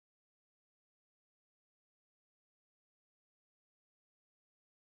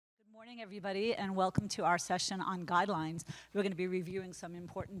morning, everybody, and welcome to our session on guidelines. We're going to be reviewing some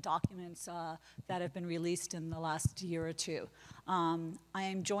important documents that have been released in the last year or two. I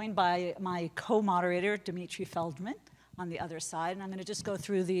am joined by my co-moderator, Dmitriy Feldman, on the other side, and I'm going to just go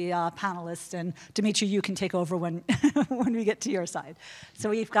through the panelists, and Dmitriy, you can take over when, when we get to your side. So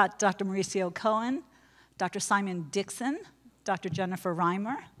we've got Dr. Mauricio Cohen, Dr. Simon Dixon, Dr. Jennifer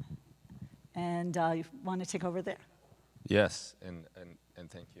Rymer, and you want to take over there? Yes, and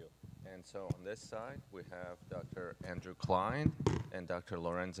thank you. And so on this side, we have Dr. Andrew Klein and Dr.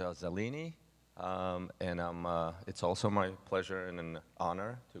 Lorenzo Azzalini. It's also my pleasure and an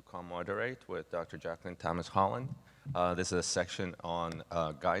honor to co-moderate with Dr. Jacqueline Tamis-Holland. This is a section on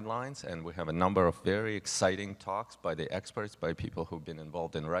guidelines, and we have a number of very exciting talks by the experts, by people who've been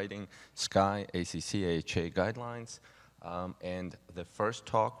involved in writing SCAI, ACC, AHA guidelines. And the first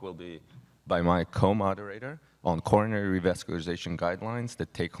talk will be by my co-moderator on coronary revascularization guidelines, the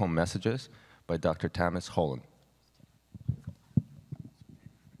take-home messages, by Dr. Tamis-Holland.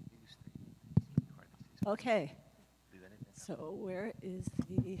 Okay, so where is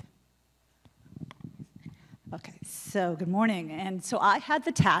the... Okay, so good morning. And so I had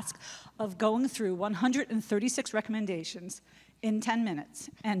the task of going through 136 recommendations in 10 minutes.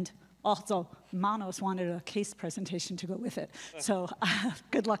 And also, Manos wanted a case presentation to go with it. So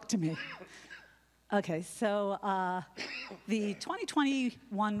good luck to me. Okay, so the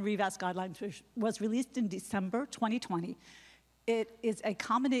 2021 Revas Guidelines was released in December 2020. It is a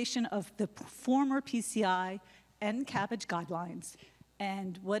combination of the former PCI and CABG guidelines.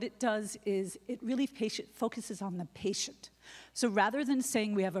 And what it does is it really focuses on the patient. So rather than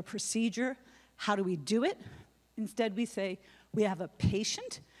saying we have a procedure, how do we do it? Instead, we say we have a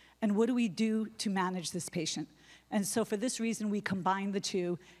patient, and what do we do to manage this patient? And so for this reason, we combine the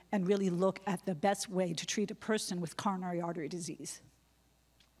two and really look at the best way to treat a person with coronary artery disease.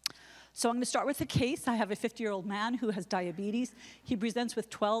 So I'm going to start with a case. I have a 50-year-old man who has diabetes. He presents with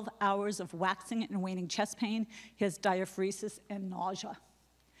 12 hours of waxing and waning chest pain. He has diaphoresis and nausea.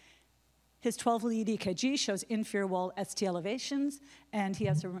 His 12-lead EKG shows inferior wall ST elevations, and he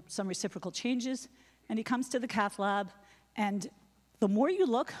has some reciprocal changes. And he comes to the cath lab, and the more you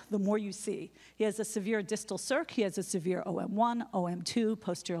look, the more you see. He has a severe distal circ. He has a severe OM1, OM2,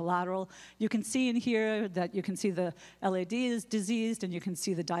 posterior lateral. You can see in here that you can see the LAD is diseased, and you can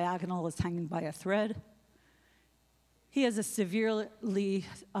see the diagonal is hanging by a thread. He has a severe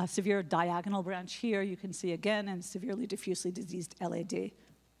diagonal branch here. You can see again, and severely diffusely diseased LAD.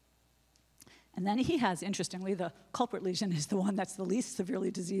 And then he has, interestingly, the culprit lesion is the one that's the least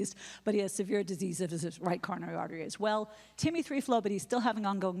severely diseased, but he has severe disease of his right coronary artery as well. TIMI 3 flow, but he's still having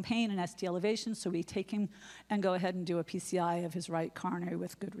ongoing pain and ST elevation, so we take him and go ahead and do a PCI of his right coronary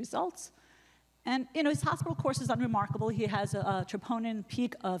with good results. And his hospital course is unremarkable. He has a troponin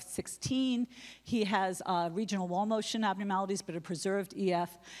peak of 16. He has regional wall motion abnormalities, but a preserved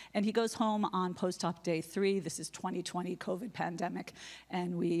EF. And he goes home on post-op day 3. This is 2020 COVID pandemic.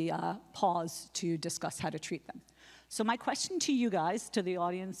 And we pause to discuss how to treat them. So my question to you guys, to the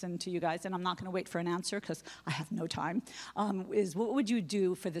audience and to you guys, and I'm not going to wait for an answer because I have no time, is what would you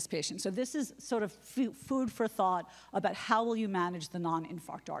do for this patient? So this is sort of food for thought about how will you manage the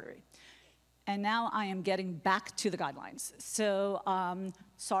non-infarct artery. And now I am getting back to the guidelines. So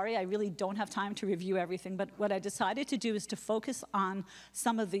sorry, I really don't have time to review everything, but what I decided to do is to focus on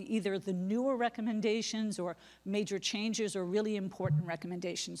some of either the newer recommendations or major changes or really important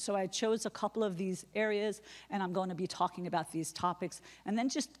recommendations. So I chose a couple of these areas, and I'm going to be talking about these topics, and then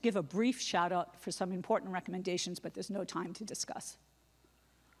just give a brief shout out for some important recommendations, but there's no time to discuss.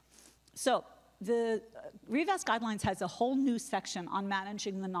 So the Revas Guidelines has a whole new section on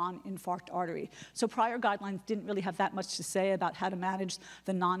managing the non-infarct artery. So prior guidelines didn't really have that much to say about how to manage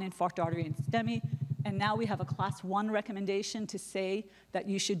the non-infarct artery in STEMI, and now we have a class 1 recommendation to say that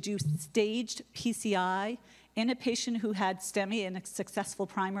you should do staged PCI in a patient who had STEMI and a successful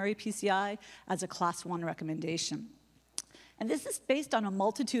primary PCI as a class 1 recommendation. And this is based on a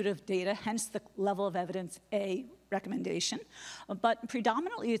multitude of data, hence the level of evidence A recommendation. But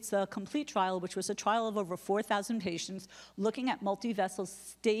predominantly, it's a complete trial, which was a trial of over 4,000 patients looking at multi-vessel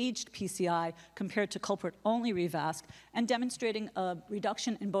staged PCI compared to culprit-only Revasc, and demonstrating a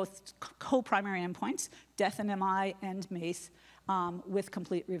reduction in both co-primary endpoints, death and MI and MACE, with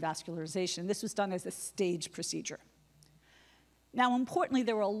complete revascularization. This was done as a staged procedure. Now, importantly,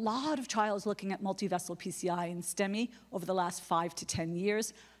 there were a lot of trials looking at multi-vessel PCI in STEMI over the last 5 to 10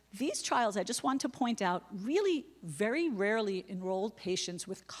 years. These trials, I just want to point out, really very rarely enrolled patients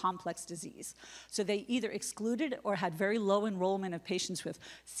with complex disease. So they either excluded or had very low enrollment of patients with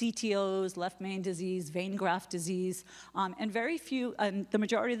CTOs, left main disease, vein graft disease, and very few, and the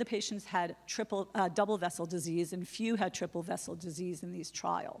majority of the patients had double vessel disease, and few had triple vessel disease in these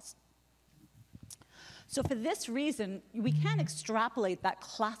trials. So for this reason, we can extrapolate that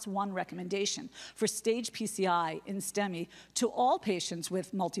class 1 recommendation for stage PCI in STEMI to all patients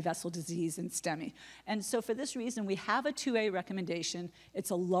with multivessel disease in STEMI. And so for this reason, we have a 2A recommendation. It's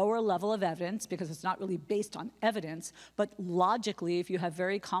a lower level of evidence because it's not really based on evidence, but logically, if you have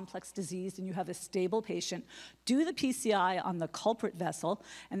very complex disease and you have a stable patient, do the PCI on the culprit vessel,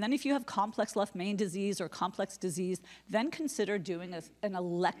 and then if you have complex left main disease or complex disease, then consider doing an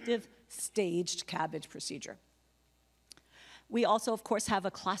elective staged CABG procedure. We also, of course, have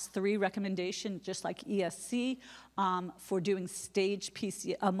a class 3 recommendation, just like ESC, for doing staged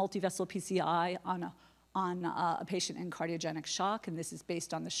multivessel PCI on a patient in cardiogenic shock, and this is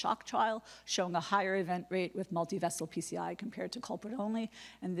based on the shock trial, showing a higher event rate with multivessel PCI compared to culprit only,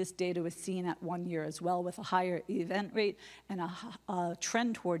 and this data was seen at 1 year as well with a higher event rate and a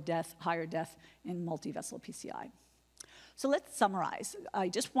trend toward death, higher death in multivessel PCI. So let's summarize. I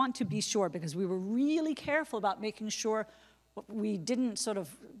just want to be sure, because we were really careful about making sure we didn't sort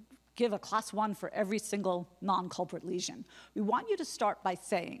of give a class 1 for every single non-culprit lesion. We want you to start by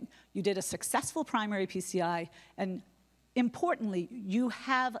saying you did a successful primary PCI, and importantly, you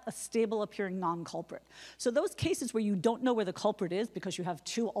have a stable appearing non-culprit. So those cases where you don't know where the culprit is because you have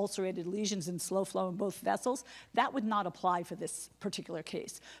 2 ulcerated lesions in slow flow in both vessels, that would not apply for this particular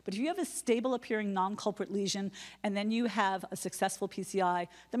case. But if you have a stable appearing non-culprit lesion and then you have a successful PCI,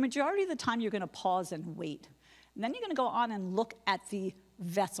 the majority of the time you're going to pause and wait. And then you're going to go on and look at the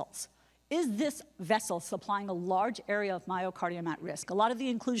vessels. Is this vessel supplying a large area of myocardium at risk? A lot of the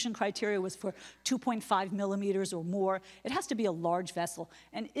inclusion criteria was for 2.5 millimeters or more. It has to be a large vessel.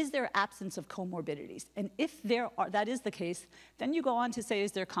 And is there absence of comorbidities? And if that is the case, then you go on to say,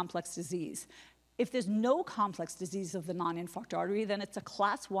 is there complex disease? If there's no complex disease of the non-infarct artery, then it's a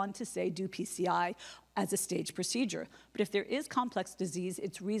class 1 to say do PCI as a stage procedure. But if there is complex disease,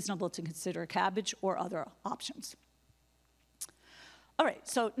 it's reasonable to consider CABG or other options. All right,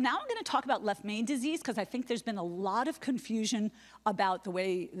 so now I'm going to talk about left main disease because I think there's been a lot of confusion about the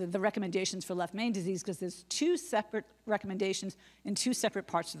way the recommendations for left main disease, because there's 2 separate recommendations in 2 separate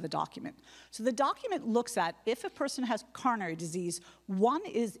parts of the document. So the document looks at if a person has coronary disease, one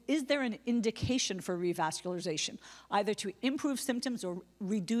is there an indication for revascularization, either to improve symptoms or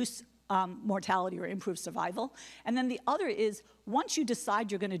reduce mortality or improve survival. And then the other is, once you decide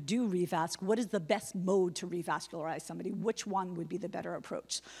you're going to do revasc, what is the best mode to revascularize somebody? Which one would be the better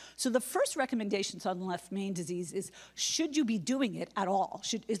approach? So the first recommendations on left main disease is, should you be doing it at all?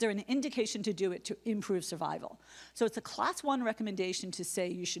 Is there an indication to do it to improve survival? So it's a class 1 recommendation to say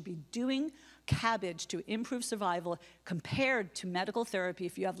you should be doing CABG to improve survival compared to medical therapy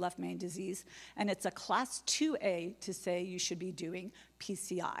if you have left main disease. And it's a class 2A to say you should be doing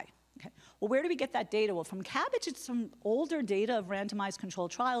PCI. Okay. Well, where do we get that data? Well, from CABG, it's some older data of randomized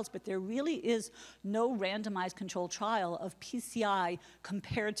controlled trials, but there really is no randomized controlled trial of PCI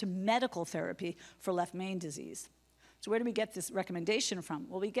compared to medical therapy for left main disease. So where do we get this recommendation from?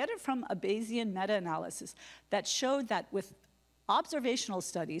 Well, we get it from a Bayesian meta-analysis that showed that with observational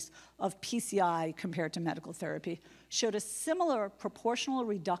studies of PCI compared to medical therapy showed a similar proportional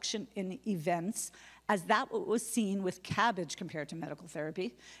reduction in events as that was seen with CABG compared to medical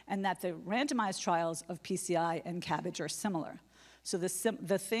therapy, and that the randomized trials of PCI and CABG are similar. So the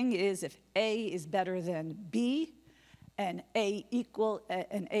thing is, if A is better than B, and A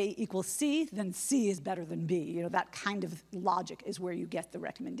equals C, then C is better than B. You know, that kind of logic is where you get the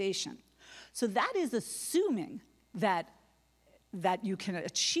recommendation. So that is assuming that you can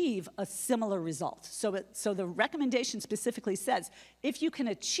achieve a similar result. So the recommendation specifically says, if you can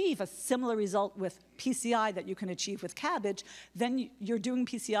achieve a similar result with PCI that you can achieve with CABG, then you're doing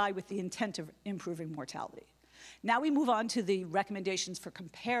PCI with the intent of improving mortality. Now we move on to the recommendations for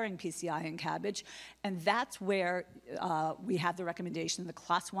comparing PCI and CABG, and that's where we have the recommendation, the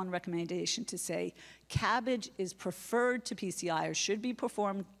class 1 recommendation to say CABG is preferred to PCI or should be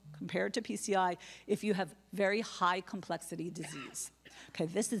performed compared to PCI if you have very high complexity disease. Okay,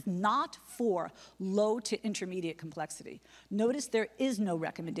 this is not for low to intermediate complexity. Notice there is no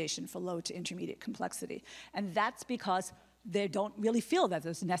recommendation for low to intermediate complexity, and that's because they don't really feel that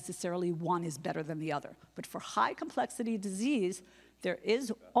there's necessarily one is better than the other. But for high complexity disease, There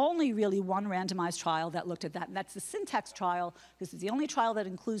is only really one randomized trial that looked at that, and that's the Syntax trial. This is the only trial that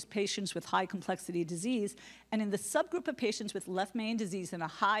includes patients with high complexity disease. And in the subgroup of patients with left main disease and a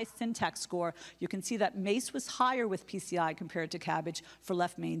high Syntax score, you can see that MACE was higher with PCI compared to CABG for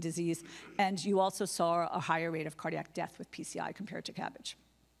left main disease. And you also saw a higher rate of cardiac death with PCI compared to CABG.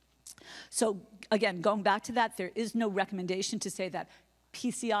 So again, going back to that, there is no recommendation to say that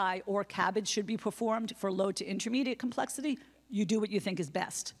PCI or CABG should be performed for low to intermediate complexity. You do what you think is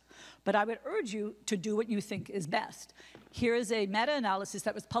best. But I would urge you to do what you think is best. Here is a meta-analysis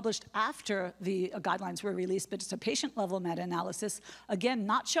that was published after the guidelines were released, but it's a patient-level meta-analysis, again,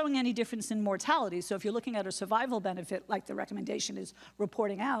 not showing any difference in mortality. So if you're looking at a survival benefit, like the recommendation is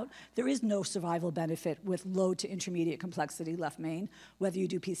reporting out, there is no survival benefit with low to intermediate complexity left main, whether you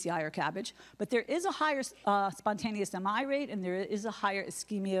do PCI or CABG. But there is a higher spontaneous MI rate, and there is a higher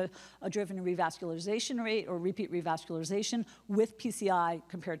ischemia-driven revascularization rate, or repeat revascularization, with PCI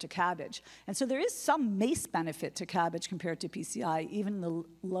compared to CABG. And so there is some MACE benefit to CABG compared to PCI, even in the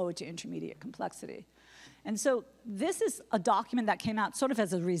low to intermediate complexity. And so this is a document that came out sort of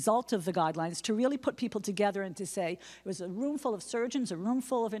as a result of the guidelines to really put people together and to say, it was a room full of surgeons, a room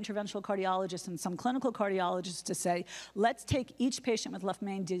full of interventional cardiologists, and some clinical cardiologists to say, let's take each patient with left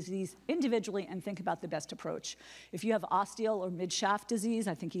main disease individually and think about the best approach. If you have ostial or mid-shaft disease,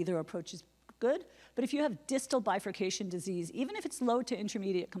 I think either approach is good. But if you have distal bifurcation disease, even if it's low to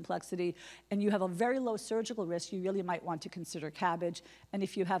intermediate complexity and you have a very low surgical risk, you really might want to consider CABG. And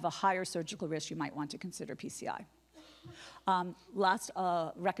if you have a higher surgical risk, you might want to consider PCI. Last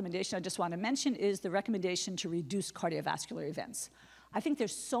recommendation I just want to mention is the recommendation to reduce cardiovascular events. I think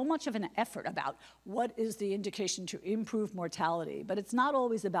there's so much of an effort about what is the indication to improve mortality, but it's not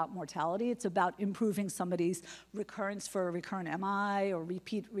always about mortality. It's about improving somebody's recurrence for a recurrent MI or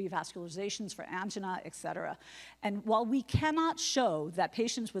repeat revascularizations for angina, et cetera. And while we cannot show that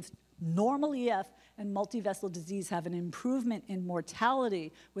patients with normal EF and multivessel disease have an improvement in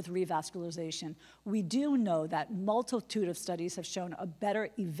mortality with revascularization, we do know that multitude of studies have shown a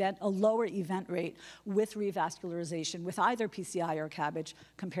lower event rate with revascularization with either PCI or CABG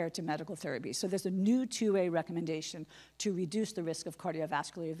compared to medical therapy. So there's a new 2A recommendation to reduce the risk of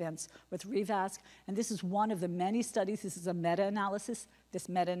cardiovascular events with Revasc. And this is one of the many studies. This is a meta-analysis. This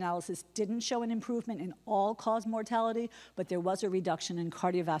meta-analysis didn't show an improvement in all-cause mortality, but there was a reduction in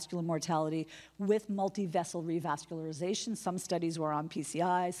cardiovascular mortality with multi-vessel revascularization. Some studies were on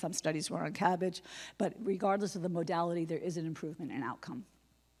PCI, some studies were on CABG, but regardless of the modality, there is an improvement in outcome.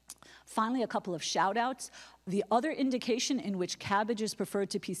 Finally, a couple of shout-outs. The other indication in which CABG is preferred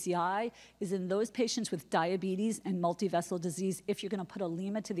to PCI is in those patients with diabetes and multivessel disease if you're going to put a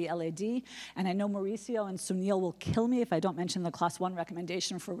LEMA to the LAD. And I know Mauricio and Sunil will kill me if I don't mention the Class 1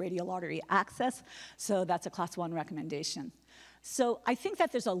 recommendation for radial artery access. So that's a Class 1 recommendation. So I think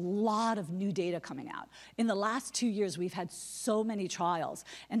that there's a lot of new data coming out. In the last 2 years, we've had so many trials.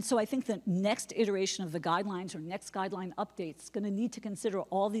 And so I think the next iteration of the guidelines or next guideline updates is going to need to consider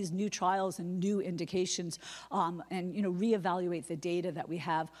all these new trials and new indications and reevaluate the data that we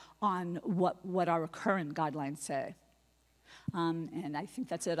have on what our current guidelines say. And I think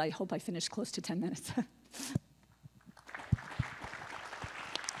that's it. I hope I finished close to 10 minutes.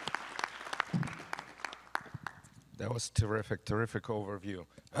 That was terrific overview.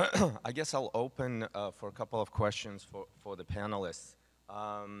 I guess I'll open for a couple of questions for the panelists.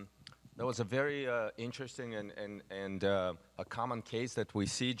 That was a very interesting and a common case that we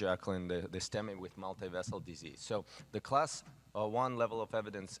see, Jacqueline, the STEMI with multivessel disease. So the Class 1 level of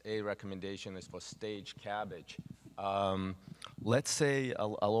evidence A recommendation is for stage CABG. Let's say,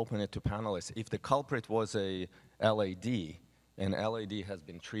 I'll open it to panelists. If the culprit was a LAD, and LAD has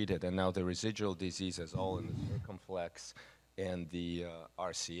been treated, and now the residual disease is all in the circumflex and the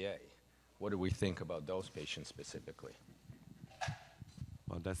RCA. What do we think about those patients specifically?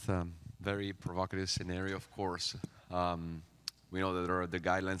 Well, that's a very provocative scenario, of course. We know that there are the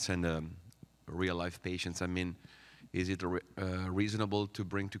guidelines and real-life patients. I mean, is it reasonable to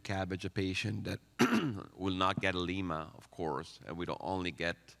bring to CABG a patient that will not get a LEMA, of course, and we don't only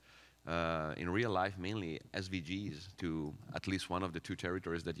get in real life, mainly SVGs to at least one of the two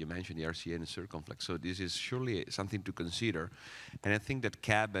territories that you mentioned, the RCA and the circumflex. So this is surely something to consider. And I think that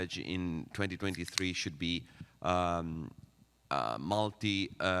CABG in 2023 should be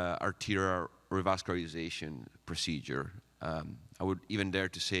multi-arterial revascularization procedure. I would even dare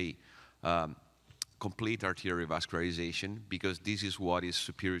to say complete arterial revascularization, because this is what is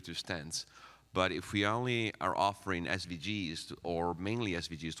superior to stents. But if we only are offering SVGs, or mainly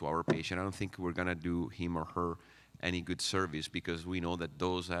SVGs to our patient, I don't think we're going to do him or her any good service, because we know that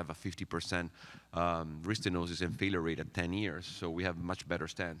those have a 50% restenosis and failure rate at 10 years. So we have much better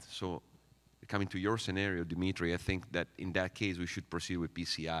stents. So coming to your scenario, Dmitriy, I think that in that case we should proceed with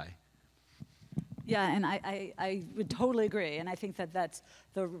PCI. Yeah, and I would totally agree. And I think that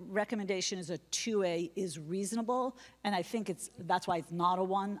the recommendation is a 2A is reasonable. And I think that's why it's not a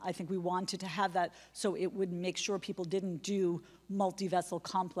 1. I think we wanted to have that so it would make sure people didn't do multi-vessel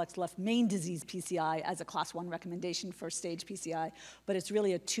complex left main disease PCI as a class 1 recommendation for stage PCI. But it's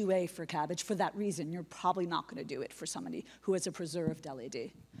really a 2A for CABG. For that reason, you're probably not going to do it for somebody who has a preserved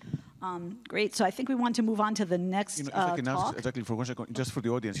LAD. Great. So I think we want to move on to the next if I can talk. ask exactly for 1 second, just for the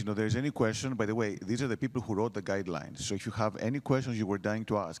audience, there's any question, by the way, these are the people who wrote the guidelines. So if you have any questions you were dying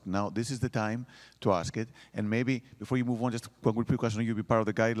to ask, now this is the time to ask it. And maybe before you move on, just one quick question, you'll be part of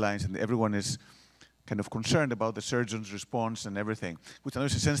the guidelines, and everyone is kind of concerned about the surgeon's response and everything, which I know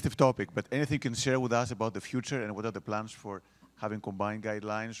is a sensitive topic, but anything you can share with us about the future and what are the plans for having combined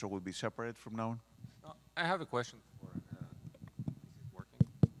guidelines, or will be separate from now on? I have a question for,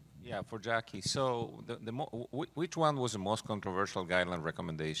 yeah, for Jackie. So which one was the most controversial guideline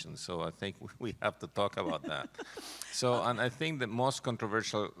recommendation? So I think we have to talk about that. So, and I think the most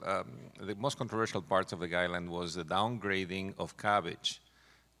controversial parts of the guideline was the downgrading of CABG,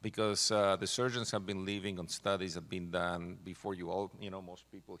 because the surgeons have been leaving on studies that have been done before most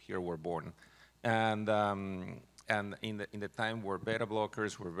people here were born. And in the time where beta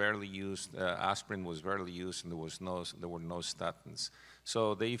blockers were rarely used, aspirin was rarely used, and there were no statins.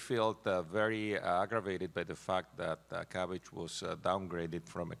 So they felt very aggravated by the fact that CABG was downgraded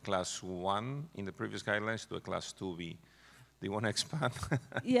from a class 1 in the previous guidelines to a class 2B. Do you want to expand?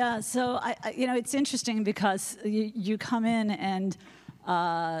 Yeah, so it's interesting because you come in and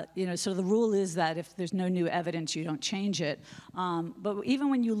so the rule is that if there's no new evidence, you don't change it. But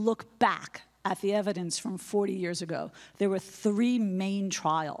even when you look back at the evidence from 40 years ago, there were 3 main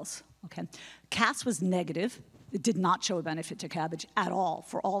trials. Okay, CAS was negative. It did not show a benefit to CABG at all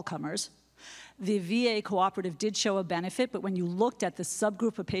for all comers. The VA cooperative did show a benefit, but when you looked at the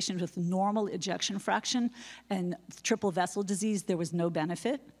subgroup of patients with normal ejection fraction and triple vessel disease, there was no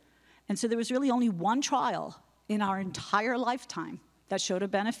benefit. And so there was really only 1 trial in our entire lifetime that showed a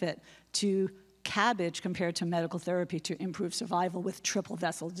benefit to CABG compared to medical therapy to improve survival with triple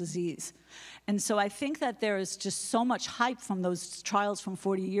vessel disease. And so I think that there is just so much hype from those trials from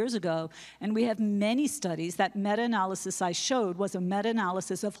 40 years ago, and we have many studies. That meta-analysis I showed was a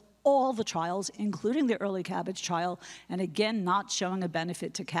meta-analysis of all the trials, including the early CABG trial, and again, not showing a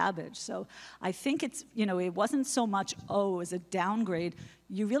benefit to CABG. So I think it's, it wasn't so much, as a downgrade.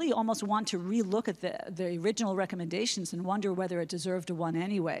 You really almost want to relook at the original recommendations and wonder whether it deserved a 1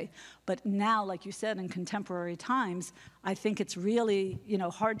 anyway. But now, like you said, in contemporary times, I think it's really,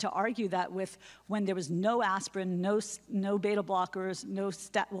 hard to argue that with when there was no aspirin, no beta blockers,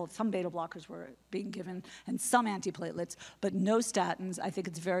 some beta blockers were being given and some antiplatelets, but no statins. I think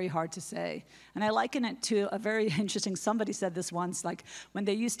it's very hard to say. And I liken it to a very interesting, somebody said this once, like when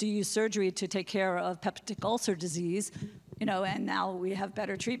they used to use surgery to take care of peptic ulcer disease, and now we have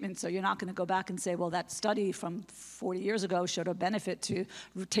better treatment, so you're not going to go back and say, well, that study from 40 years ago showed a benefit to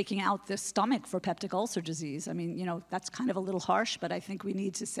taking out the stomach for peptic ulcer disease. I mean, that's kind of a little harsh, but I think we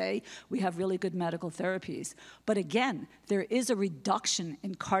need to say we have really good medical therapies. But again, there is a reduction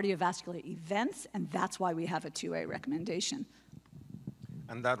in cardiovascular events, and that's why we have a 2A recommendation.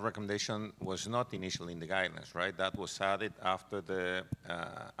 And that recommendation was not initially in the guidelines, right? That was added after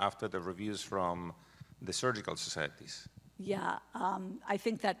the reviews from the surgical societies. Yeah, I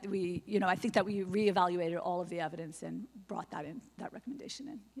think that we reevaluated all of the evidence and brought that recommendation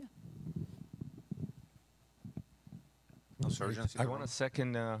in. Yeah. No surgeons. I want to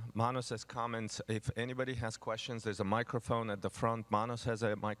second Manos' comments. If anybody has questions, there's a microphone at the front. Manos has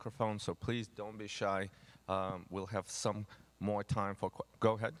a microphone, so please don't be shy. We'll have some more time for.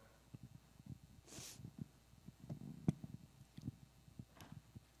 Go ahead.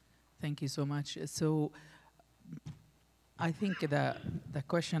 Thank you so much. So I think the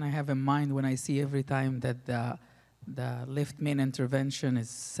question I have in mind when I see every time that the left main intervention is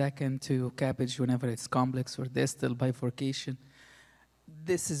second to CABG whenever it's complex or distal bifurcation,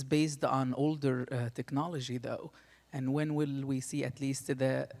 this is based on older technology though. And when will we see at least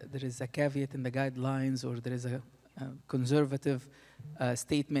there is a caveat in the guidelines, or there is a conservative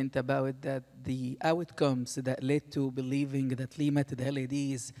statement about that the outcomes that led to believing that limited LAD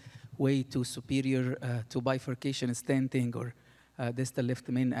is way too superior to bifurcation stenting or distal left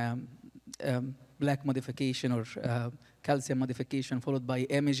main black modification or calcium modification, followed by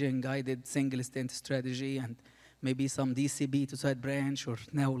imaging-guided single stent strategy and maybe some DCB to side branch, or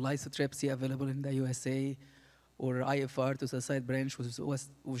now lithotripsy available in the USA, or IFR to the side branch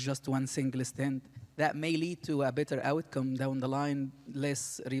was just one single stent. That may lead to a better outcome down the line,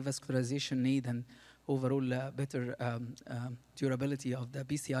 less revascularization need, and overall better durability of the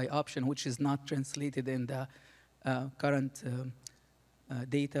PCI option, which is not translated in the current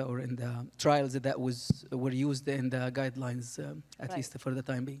data or in the trials that were used in the guidelines, at least for the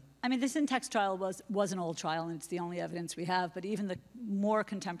time being. I mean, the Syntax trial was an old trial, and it's the only evidence we have. But even the more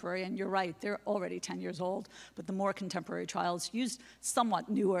contemporary, and you're right, they're already 10 years old, but the more contemporary trials use somewhat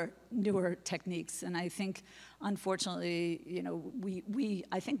newer techniques. And I think, unfortunately, you know,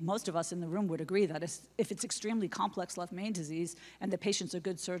 I think most of us in the room would agree that if it's extremely complex left main disease and the patient's a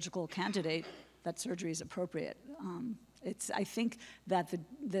good surgical candidate, that surgery is appropriate. I think that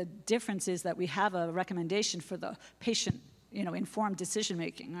the difference is that we have a recommendation for the patient, you know, informed decision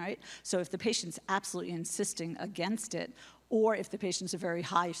making, right? So if the patient's absolutely insisting against it, or if the patient's a very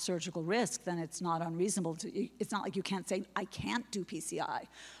high surgical risk, then it's not unreasonable it's not like you can't say, I can't do PCI.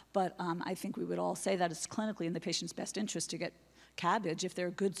 But I think we would all say that it's clinically in the patient's best interest to get CABG. If they're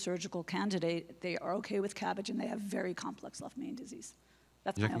a good surgical candidate, they are okay with CABG and they have very complex left main disease.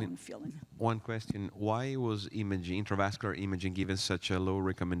 That's Jacqueline, my own feeling. One question. Why was imaging, intravascular imaging, given such a low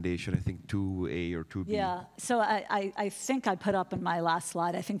recommendation, I think 2A or 2B? Yeah, so I think I put up in my last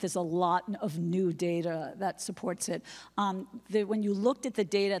slide, I think there's a lot of new data that supports it. When you looked at the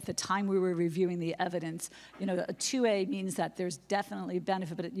data at the time we were reviewing the evidence, you know, a 2A means that there's definitely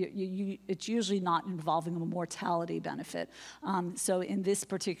benefit, but it's usually not involving a mortality benefit. So in this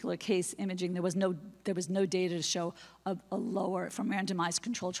particular case, imaging, there was no data to show a lower, from randomized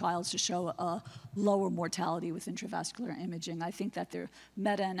controlled trials to show a lower mortality with intravascular imaging. I think that their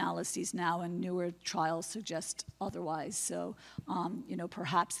meta-analyses now and newer trials suggest otherwise. So, you know,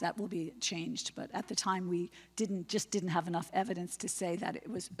 perhaps that will be changed. But at the time, we just didn't have enough evidence to say that it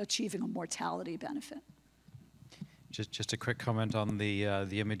was achieving a mortality benefit. Just a quick comment on the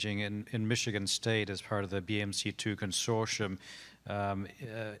imaging in Michigan State as part of the BMC2 consortium.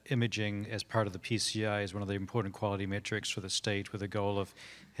 Imaging as part of the PCI is one of the important quality metrics for the state, with a goal of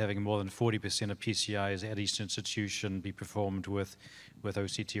having more than 40% of PCIs at each institution be performed with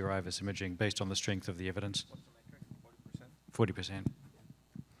OCT or IVUS imaging based on the strength of the evidence. What's the metric?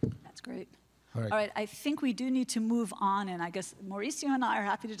 40%. That's great. All right, I think we do need to move on, and I guess Mauricio and I are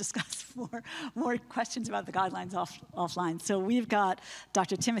happy to discuss more questions about the guidelines offline. So we've got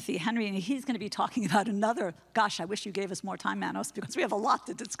Dr. Timothy Henry, and he's going to be talking about another, gosh, I wish you gave us more time, Manos, because we have a lot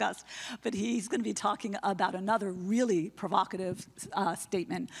to discuss, but he's going to be talking about another really provocative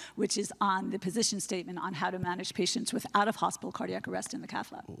statement, which is on the position statement on how to manage patients with out-of-hospital cardiac arrest in the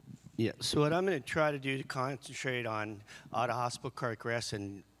cath lab. Yeah, so what I'm going to try to do to concentrate on out-of-hospital cardiac arrest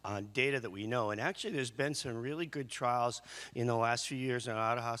and data that we know. And actually, there's been some really good trials in the last few years on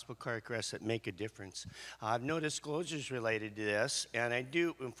out-of-hospital cardiac arrest that make a difference. I have no disclosures related to this, and I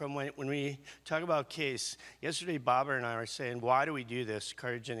do, from when we talk about case, yesterday Barbara and I were saying, why do we do this?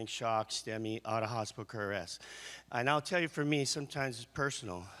 Cardiogenic shock, STEMI, out-of-hospital cardiac arrest. And I'll tell you, for me, sometimes it's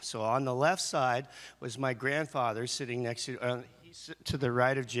personal. So on the left side was my grandfather sitting next to the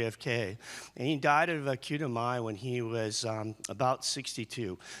right of JFK, and he died of acute MI when he was about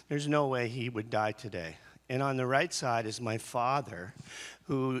 62. There's no way he would die today. And on the right side is my father,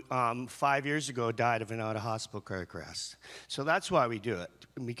 who 5 years ago died of an out-of-hospital cardiac arrest. So that's why we do it,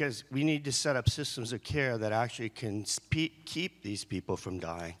 because we need to set up systems of care that actually can keep these people from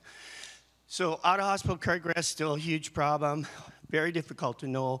dying. So out-of-hospital cardiac arrest is still a huge problem. Very difficult to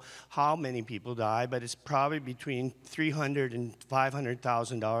know how many people die, but it's probably between 300 and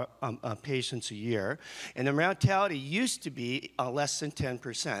 500,000 patients a year. And the mortality used to be less than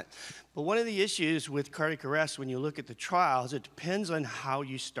 10%. But one of the issues with cardiac arrest, when you look at the trials, it depends on how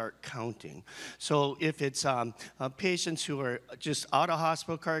you start counting. So if it's patients who are just out of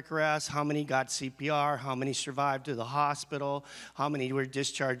hospital cardiac arrest, how many got CPR, how many survived to the hospital, how many were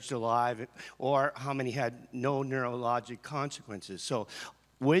discharged alive, or how many had no neurologic consequences. So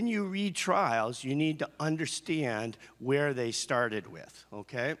when you read trials, you need to understand where they started with,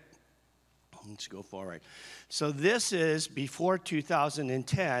 okay? Let's go forward. So this is, before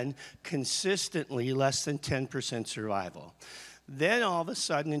 2010, consistently less than 10% survival. Then all of a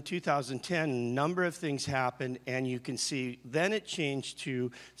sudden in 2010, a number of things happened, and you can see then it changed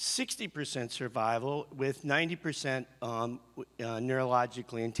to 60% survival with 90%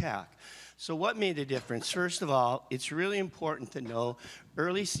 neurologically intact. So what made the difference? First of all, it's really important to know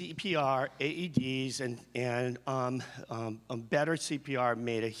early CPR, AEDs, and better CPR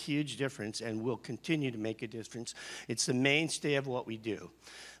made a huge difference and will continue to make a difference. It's the mainstay of what we do.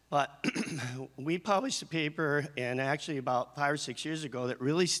 But we published a paper, and actually about 5 or 6 years ago, that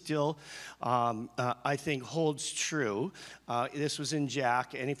really still, I think, holds true. This was in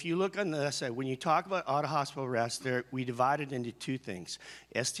JACC, and if you look on the side, when you talk about out-of-hospital arrest, we divide it into two things,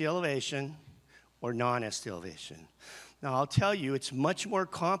 ST elevation or non-ST elevation. Now, I'll tell you, it's much more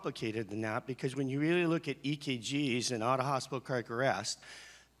complicated than that, because when you really look at EKGs and out-of-hospital cardiac arrest,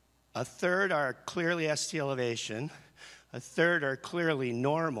 a third are clearly ST elevation, a third are clearly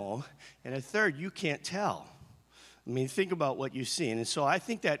normal, and a third you can't tell. I mean, think about what you've seen. And so I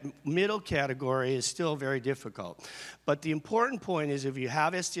think that middle category is still very difficult. But the important point is if you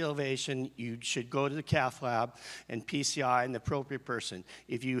have ST elevation, you should go to the cath lab and PCI in the appropriate person.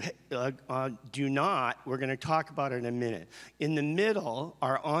 If you do not, we're going to talk about it in a minute. In the middle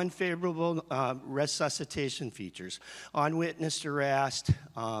are unfavorable resuscitation features. Unwitnessed arrest,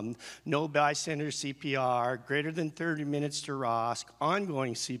 no bystander CPR, greater than 30 minutes to ROSC,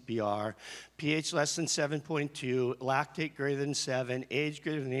 ongoing CPR, pH less than 7.2, lactate greater than 7, age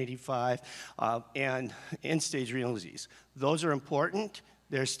greater than 85, and end-stage renal disease. Those are important.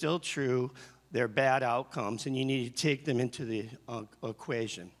 They're still true. They're bad outcomes, and you need to take them into the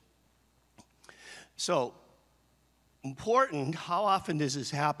equation. So, important, how often does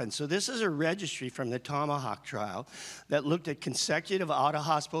this happen? So this is a registry from the Tomahawk trial that looked at consecutive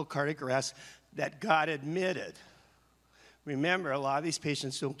out-of-hospital cardiac arrests that got admitted. Remember, a lot of these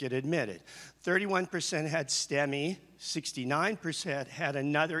patients don't get admitted. 31% had STEMI, 69% had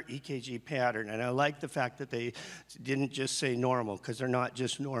another EKG pattern, and I like the fact that they didn't just say normal, because they're not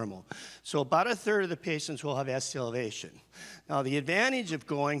just normal. So about a third of the patients will have ST elevation. Now, the advantage of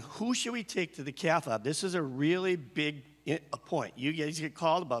going, who should we take to the cath lab? This is a really big point. You guys get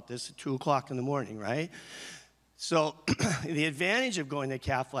called about this at 2 o'clock in the morning, right? So the advantage of going to the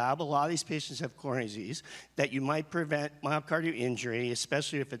cath lab, a lot of these patients have coronary disease, that you might prevent myocardial injury,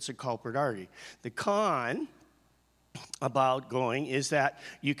 especially if it's a culprit artery. The con about going is that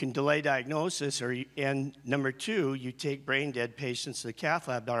you can delay diagnosis, and number two, you take brain dead patients to the cath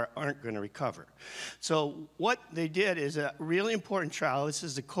lab that aren't going to recover. So what they did is a really important trial. This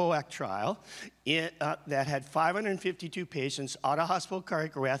is the COAC trial that had 552 patients out of hospital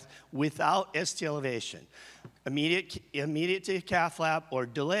cardiac arrest without ST elevation. Immediate to the cath lab or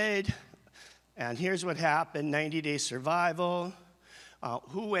delayed. And here's what happened, 90-day survival.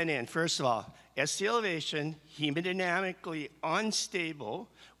 Who went in? First of all, ST elevation, hemodynamically unstable,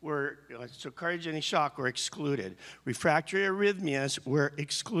 so cardiogenic shock were excluded. Refractory arrhythmias were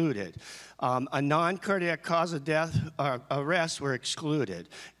excluded. A non-cardiac cause of death arrest were excluded.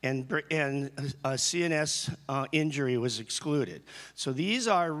 And a CNS injury was excluded. So these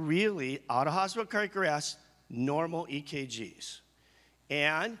are really out-of-hospital cardiac arrest, normal EKGs.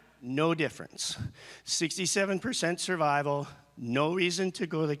 And no difference. 67% survival. No reason to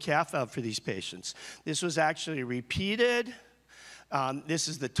go to the cath lab for these patients. This was actually repeated. This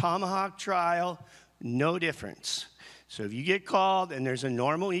is the Tomahawk trial. No difference. So if you get called and there's a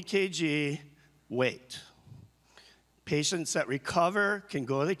normal EKG, wait. Patients that recover can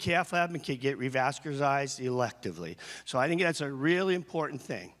go to the cath lab and can get revascularized electively. So I think that's a really important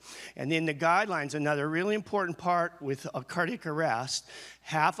thing. And then the guidelines, another really important part with a cardiac arrest,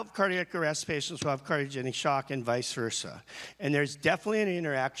 half of cardiac arrest patients will have cardiogenic shock and vice versa. And there's definitely an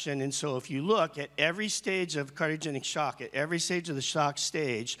interaction. And so if you look at every stage of cardiogenic shock, at every stage of the shock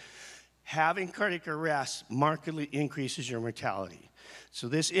stage, having cardiac arrest markedly increases your mortality. So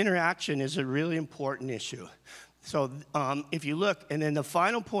this interaction is a really important issue. So if you look, and then the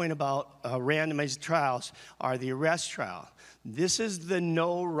final point about randomized trials are the arrest trial. This is the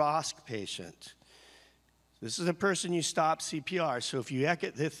no ROSC patient. This is a person you stop CPR. So if you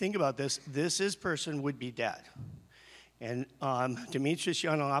think about this, this person would be dead. And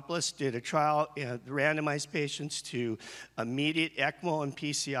Dmitriy did a trial, randomized patients to immediate ECMO and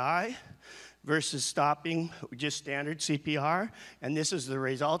PCI versus stopping just standard CPR. And this is the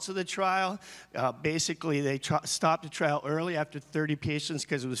results of the trial. Basically, they stopped the trial early after 30 patients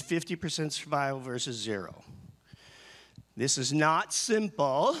because it was 50% survival versus 0. This is not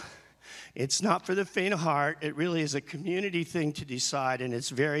simple. It's not for the faint of heart. It really is a community thing to decide, and it's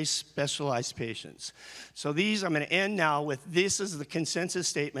very specialized patients. So these, I'm going to end now with, this is the consensus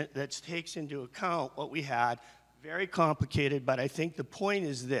statement that takes into account what we had. Very complicated, but I think the point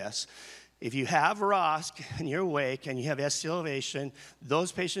is this. If you have ROSC and you're awake and you have ST elevation,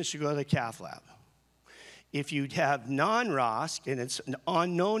 those patients should go to the cath lab. If you have non-ROSC and it's an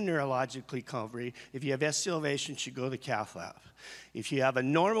unknown neurologic recovery, if you have ST elevation, you should go to the cath lab. If you have a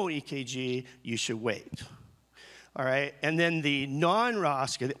normal EKG, you should wait. all right? And then the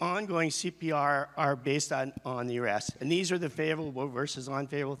non-ROSCA, the ongoing CPR, are based on the arrest. And these are the favorable versus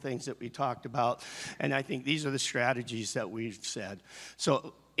unfavorable things that we talked about. And I think these are the strategies that we've said.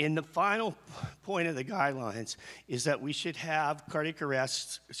 So in the final point of the guidelines is that we should have cardiac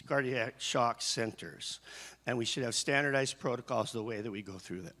arrest, cardiac shock centers. And we should have standardized protocols the way that we go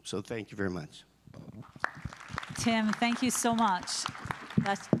through them. So thank you very much. Tim, thank you so much.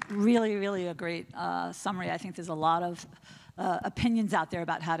 That's really, really a great summary. I think there's a lot of opinions out there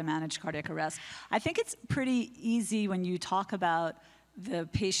about how to manage cardiac arrest. I think it's pretty easy when you talk about the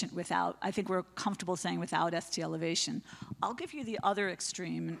patient without, I think we're comfortable saying without ST elevation. I'll give you the other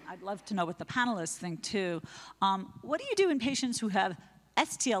extreme, and I'd love to know what the panelists think too. What do you do in patients who have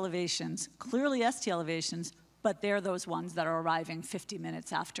ST elevations, clearly ST elevations, but they're those ones that are arriving 50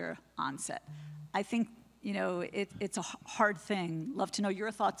 minutes after onset? I think, you know, it's a hard thing. Love to know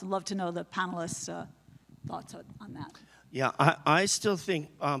your thoughts, and love to know the panelists' thoughts on that. Yeah, I still think,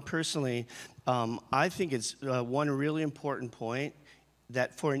 personally, I think it's one really important point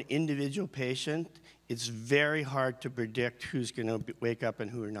that for an individual patient, it's very hard to predict who's going to wake up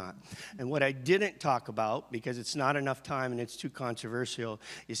and who are not. And what I didn't talk about, because it's not enough time and it's too controversial,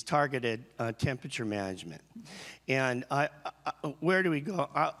 is targeted temperature management. And where do we go?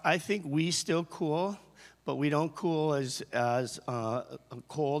 I think we still cool, but we don't cool as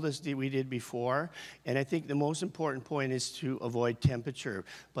cold as we did before. And I think the most important point is to avoid temperature.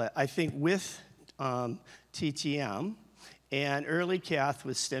 But I think with TTM, and early cath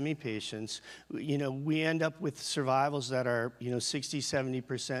with STEMI patients, you know, we end up with survivals that are, you know, 60,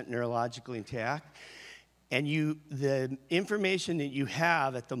 70% neurologically intact. And the information that you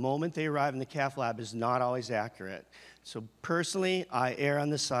have at the moment they arrive in the cath lab is not always accurate. So personally, I err on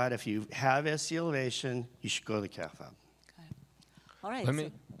the side, if you have ST elevation, you should go to the cath lab. Okay. All right. Let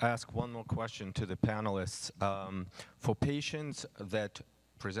me ask one more question to the panelists. For patients that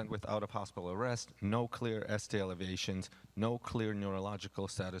present with out-of-hospital arrest, no clear ST elevations, no clear neurological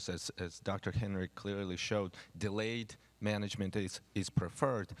status, as Dr. Henry clearly showed, delayed management is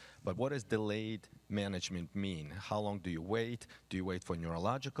preferred. But what does delayed management mean? How long do you wait? Do you wait for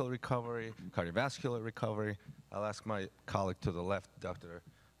neurological recovery, cardiovascular recovery? I'll ask my colleague to the left, Dr.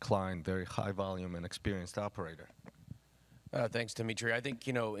 Klein, very high volume and experienced operator. Thanks, Dmitry. I think,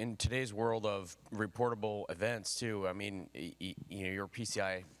 you know, in today's world of reportable events, too, I mean, you know, your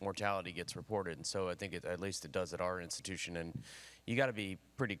PCI mortality gets reported, and so I think at least it does at our institution, and you got to be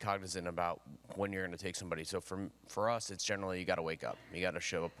pretty cognizant about when you're going to take somebody. So for us, it's generally you got to wake up. You got to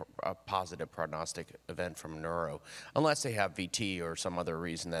show a positive prognostic event from neuro, unless they have VT or some other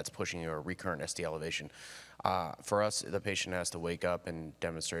reason that's pushing you a recurrent ST elevation. For us, the patient has to wake up and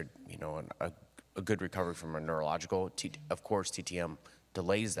demonstrate, you know, a good recovery from a neurological. Of course, TTM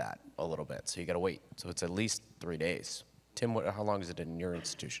delays that a little bit, so you got to wait. So it's at least 3 days. Tim, how long is it in your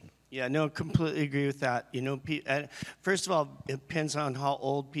institution? Yeah, no, completely agree with that. You know, first of all, it depends on how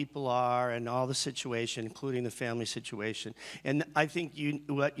old people are and all the situation, including the family situation. And I think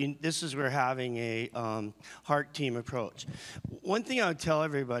this is where having a heart team approach. One thing I would tell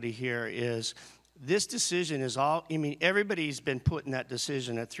everybody here is this decision is all, I mean, everybody's been put in that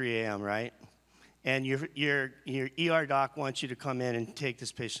decision at 3 a.m., right? And your ER doc wants you to come in and take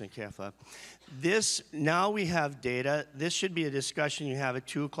this patient to cath lab. Now we have data. This should be a discussion you have at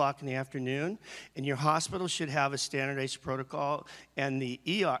 2 o'clock in the afternoon, and your hospital should have a standardized protocol. And the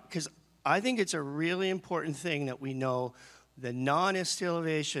ER, because I think it's a really important thing that we know the non-ST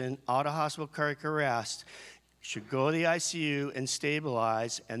elevation out-of-hospital cardiac arrest should go to the ICU and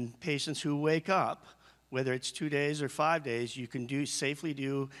stabilize, and patients who wake up, whether it's 2 days or 5 days, you can safely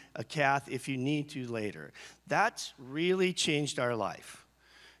do a cath if you need to later. That's really changed our life.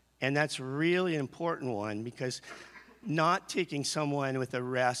 And that's really an important one, because not taking someone with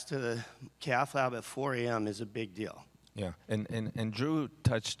arrest to the cath lab at 4 a.m. is a big deal. Yeah, and Drew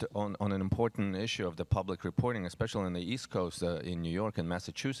touched on an important issue of the public reporting, especially on the East Coast, in New York and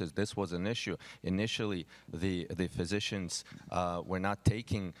Massachusetts. This was an issue. Initially, the physicians were not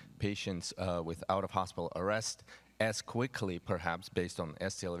taking patients with out-of-hospital arrest as quickly, perhaps, based on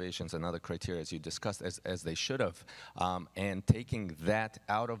ST elevations and other criteria, as you discussed, as they should have. And taking that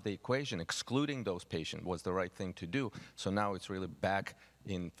out of the equation, excluding those patients, was the right thing to do. So now it's really back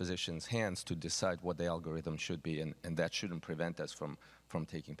in physicians' hands to decide what the algorithm should be, and that shouldn't prevent us from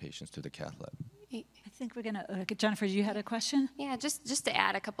taking patients to the cath lab. I think we're going to, Jennifer, you had a question? Yeah, just to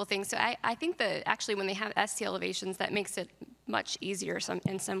add a couple things. So I think that actually when they have ST elevations, that makes it much easier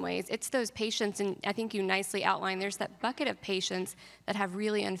in some ways. It's those patients, and I think you nicely outlined, there's that bucket of patients that have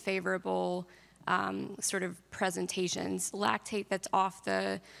really unfavorable sort of presentations. Lactate that's off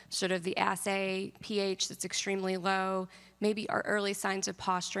the sort of the assay, pH that's extremely low, maybe our early signs of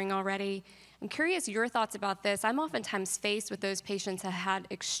posturing already. I'm curious your thoughts about this. I'm oftentimes faced with those patients that had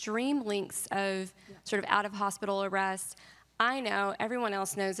extreme lengths of sort of out-of-hospital arrest. I know, everyone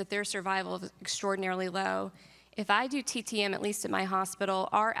else knows that their survival is extraordinarily low. If I do TTM, at least at my hospital,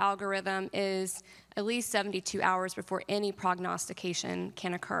 our algorithm is at least 72 hours before any prognostication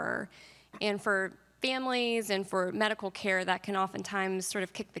can occur. And for families and for medical care, that can oftentimes sort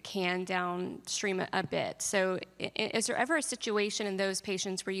of kick the can downstream a bit. So is there ever a situation in those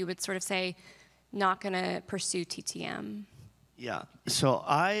patients where you would sort of say, not going to pursue TTM? Yeah, so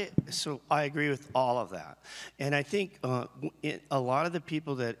I agree with all of that. And I think a lot of the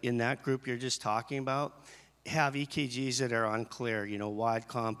people that in that group you're just talking about have EKGs that are unclear, you know, wide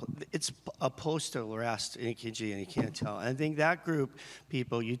it's a post-arrest EKG and you can't tell. And I think that group,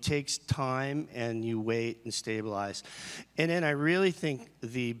 people, you take time and you wait and stabilize. And then I really think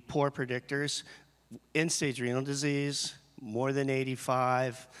the poor predictors, end-stage renal disease, more than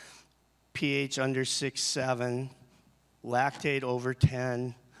 85, pH under 6-7, lactate over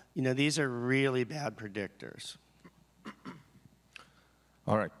 10, you know, these are really bad predictors.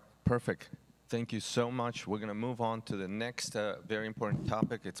 All right, perfect. Thank you so much. We're going to move on to the next very important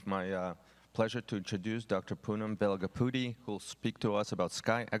topic. It's my pleasure to introduce Dr. Poonam Velagapudi, who will speak to us about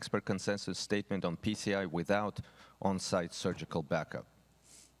SCAI expert consensus statement on PCI without on-site surgical backup.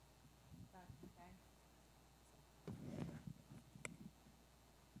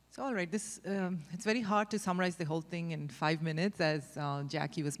 So, all right, it's very hard to summarize the whole thing in 5 minutes, as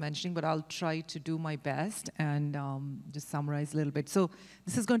Jackie was mentioning, but I'll try to do my best and just summarize a little bit. So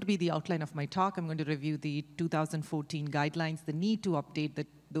this is going to be the outline of my talk. I'm going to review the 2014 guidelines, the need to update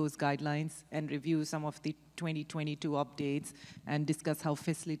those guidelines, and review some of the 2022 updates, and discuss how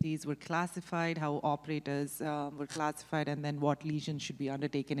facilities were classified, how operators were classified, and then what lesions should be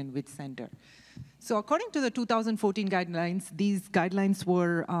undertaken in which center. So according to the 2014 guidelines, these guidelines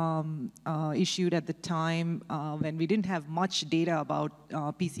were issued at the time when we didn't have much data about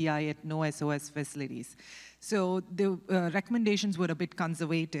PCI at no SOS facilities. So the recommendations were a bit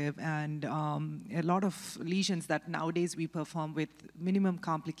conservative, and a lot of lesions that nowadays we perform with minimum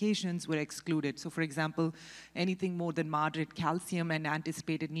complications were excluded. So for example, anything more than moderate calcium and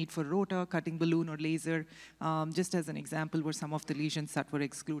anticipated need for rotor, cutting balloon, or laser, just as an example, were some of the lesions that were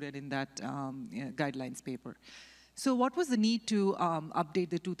excluded in that guidelines paper. So what was the need to update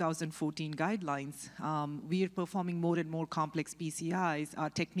the 2014 guidelines? We are performing more and more complex PCIs. Our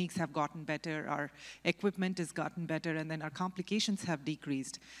techniques have gotten better, our equipment has gotten better, and then our complications have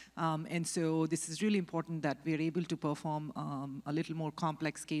decreased. And so this is really important that we're able to perform a little more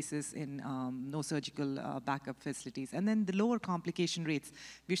complex cases in no surgical backup facilities. And then the lower complication rates.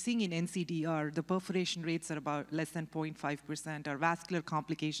 We're seeing in NCDR, the perforation rates are about less than 0.5%. Our vascular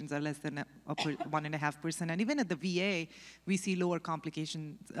complications are less than 1.5%. And even at the VA, we see lower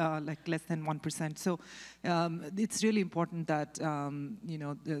complications, like less than 1%. So it's really important that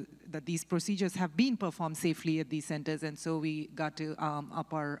that these procedures have been performed safely at these centers, and so we got to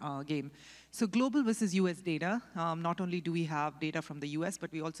up our game. So global versus US data, not only do we have data from the US,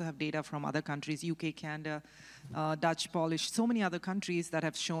 but we also have data from other countries, UK, Canada, Dutch, Polish, so many other countries that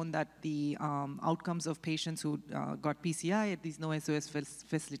have shown that the outcomes of patients who got PCI at these no SOS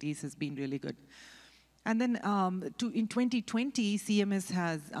facilities has been really good. And then in 2020, CMS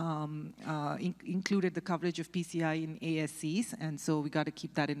has included the coverage of PCI in ASCs, and so we got to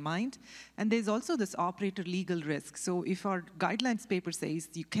keep that in mind. And there's also this operator legal risk. So if our guidelines paper says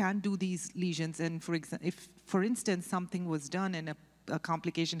you can do these lesions, and if, for instance, something was done and a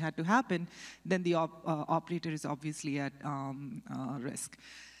complication had to happen, then the operator is obviously at risk.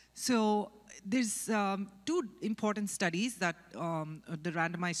 So there's two important studies that the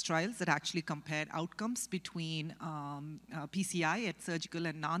randomized trials that actually compared outcomes between PCI at surgical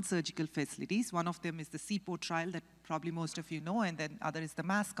and non-surgical facilities. One of them is the CPO trial that probably most of you know, and then other is the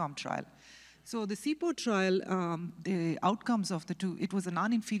MASCOM trial. So the CPO trial, the outcomes of the two, it was a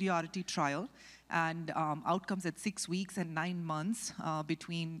non-inferiority trial, and outcomes at 6 weeks and 9 months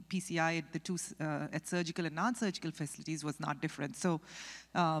between PCI at the two at surgical and non-surgical facilities was not different. So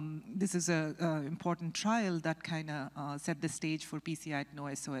this is an important trial that kind of set the stage for PCI at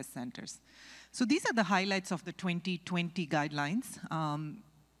no SOS centers. So these are the highlights of the 2020 guidelines.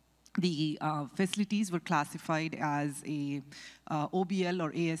 The facilities were classified as a OBL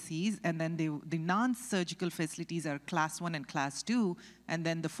or ASCs, and then the non-surgical facilities are Class 1 and Class 2, and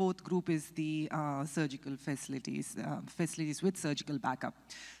then the fourth group is the surgical facilities, facilities with surgical backup.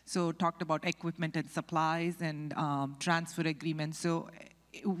 So talked about equipment and supplies and transfer agreements. So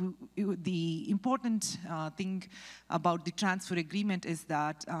the important thing about the transfer agreement is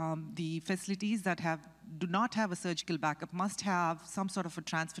that the facilities that do not have a surgical backup must have some sort of a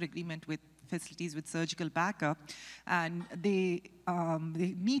transfer agreement with facilities with surgical backup, and they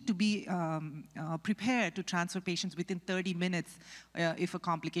need to be prepared to transfer patients within 30 minutes if a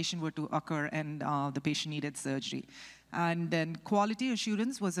complication were to occur and the patient needed surgery. And then quality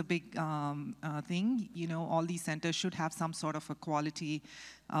assurance was a big thing. You know, all these centers should have some sort of a quality,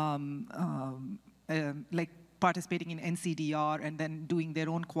 like participating in NCDR and then doing their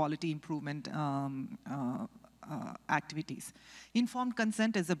own quality improvement activities. Informed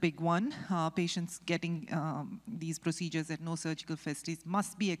consent is a big one. Patients getting these procedures at no surgical facilities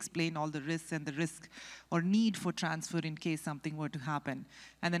must be explained all the risks and the risk or need for transfer in case something were to happen.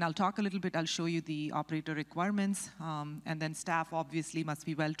 And then I'll talk a little bit, I'll show you the operator requirements, and then staff obviously must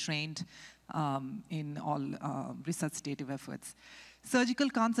be well trained in all resuscitative efforts. Surgical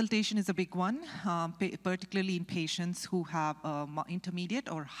consultation is a big one, particularly in patients who have intermediate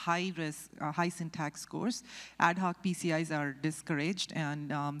or high risk, high syntax scores. Ad hoc PCIs are discouraged,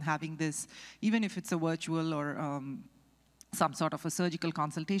 and having this, even if it's a virtual or some sort of a surgical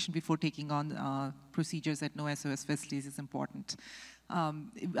consultation before taking on procedures at no SOS facilities is important.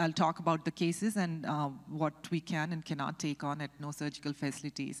 I'll talk about the cases and what we can and cannot take on at no surgical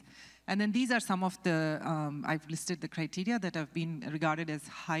facilities. And then these are some of the, I've listed the criteria that have been regarded as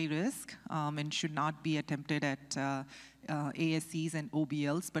high risk and should not be attempted at ASCs and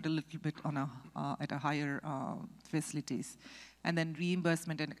OBLs, but a little bit on at a higher facilities. And then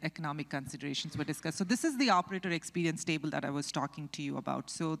reimbursement and economic considerations were discussed. So this is the operator experience table that I was talking to you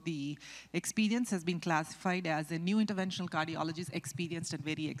about. So the experience has been classified as a new interventional cardiologist, experienced and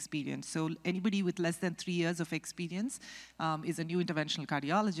very experienced. So anybody with less than 3 years of experience is a new interventional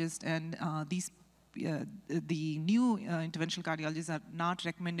cardiologist, and the new interventional cardiologists are not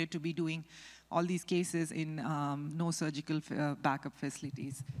recommended to be doing all these cases in no surgical backup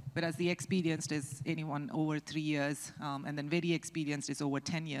facilities, whereas the experienced is anyone over 3 years, and then very experienced is over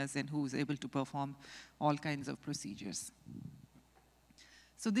 10 years and who's able to perform all kinds of procedures.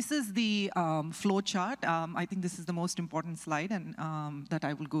 So this is the flow chart. I think this is the most important slide, and that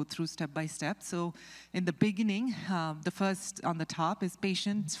I will go through step by step. So in the beginning, the first on the top is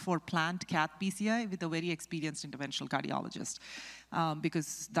patients for planned cath PCI with a very experienced interventional cardiologist.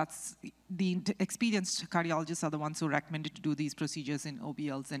 Because that's the experienced cardiologists are the ones who are recommended to do these procedures in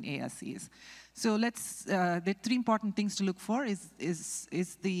OBLs and ASCs. So let's, the 3 important things to look for is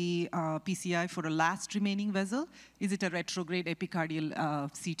the PCI for a last remaining vessel? Is it a retrograde epicardial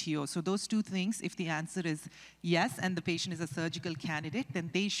CTO? So those 2 things, if the answer is yes, and the patient is a surgical candidate, then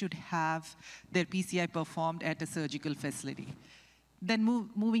they should have their PCI performed at a surgical facility. Then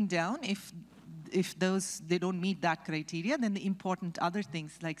moving down, if they don't meet that criteria, then the important other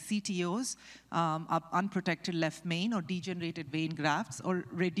things like CTOs, unprotected left main or degenerated vein grafts, or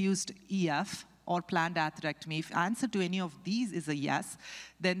reduced EF, or planned atherectomy. If answer to any of these is a yes,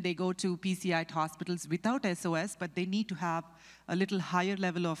 then they go to PCI at hospitals without SOS, but they need to have a little higher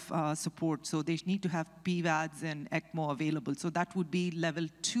level of support. So they need to have PVADs and ECMO available. So that would be level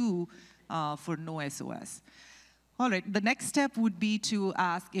 2 for no SOS. All right, the next step would be to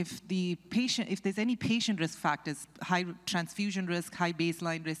ask if there's any patient risk factors, high transfusion risk, high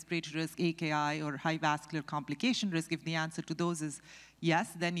baseline respiratory risk, AKI, or high vascular complication risk. If the answer to those is yes,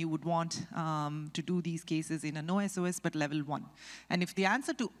 then you would want to do these cases in a no SOS, but level 1. And if the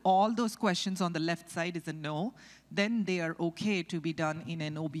answer to all those questions on the left side is a no, then they are okay to be done in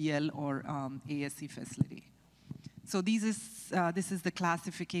an OBL or ASC facility. So this is the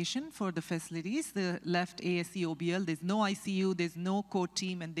classification for the facilities. The left ASC OBL, there's no ICU, there's no core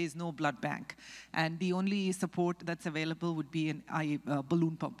team, and there's no blood bank. And the only support that's available would be a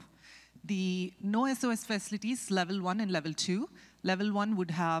balloon pump. The no SOS facilities, level 1 and level 2. Level 1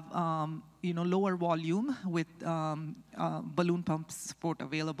 would have lower volume with balloon pump support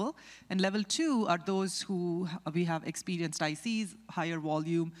available. And level 2 are those who we have experienced ICs, higher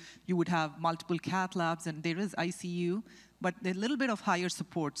volume. You would have multiple cath labs, and there is ICU, but a little bit of higher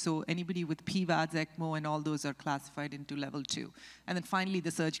support. So anybody with PVADs, ECMO, and all those are classified into level 2. And then finally,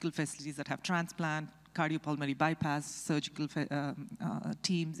 the surgical facilities that have transplant, cardiopulmonary bypass, surgical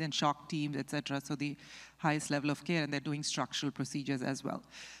teams and shock teams, et cetera. So the highest level of care, and they're doing structural procedures as well.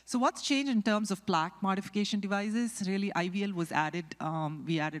 So what's changed in terms of plaque modification devices? Really, IVL was added.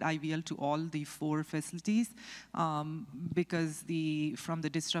 We added IVL to all the 4 facilities because from the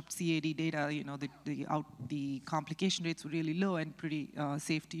Disrupt CAD data, the complication rates were really low and pretty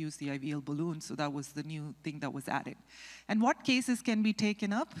safe to use the IVL balloon. So that was the new thing that was added. And what cases can be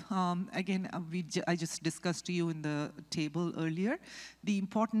taken up? Again, I just discussed to you in the table earlier. The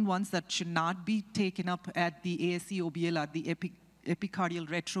important ones that should not be taken up at the ASC OBL are the epicardial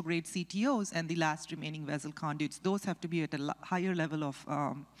retrograde CTOs and the last remaining vessel conduits. Those have to be at a higher level of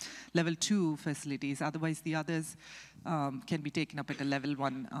level 2 facilities. Otherwise, the others can be taken up at a level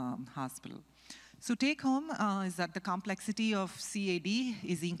 1 hospital. So take home is that the complexity of CAD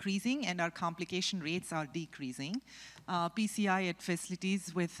is increasing and our complication rates are decreasing. PCI at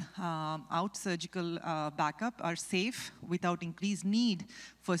facilities without surgical backup are safe without increased need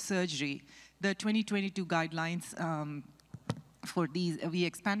for surgery. The 2022 guidelines for these, we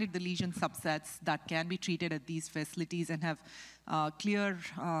expanded the lesion subsets that can be treated at these facilities and have clear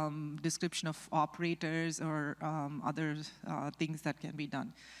description of operators or other things that can be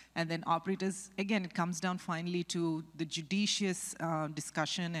done. And then operators, again, it comes down finally to the judicious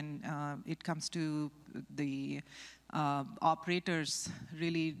discussion, and it comes to the operators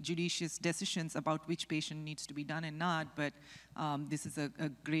really judicious decisions about which patient needs to be done and not, but this is a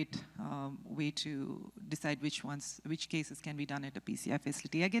great way to decide which cases can be done at a PCI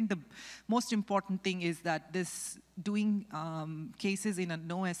facility. Again, the most important thing is that this doing cases in a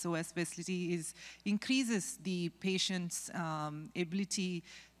no SOS facility increases the patient's ability,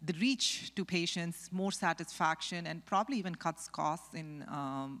 the reach to patients, more satisfaction, and probably even cuts costs in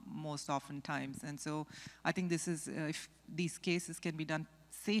most often times. And so I think this is, if these cases can be done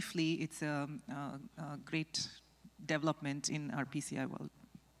safely, it's a great development in our PCI world.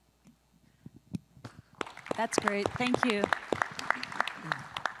 That's great. Thank you.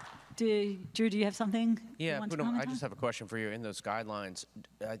 Drew, do you have something? Yeah, Poonam, I just have a question for you. In those guidelines,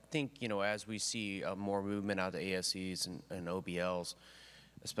 I think, as we see more movement out of the ASCs and OBLs,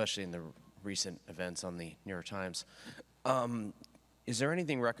 especially in the recent events on the New York Times, is there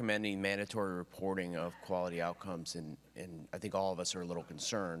anything recommending mandatory reporting of quality outcomes? And I think all of us are a little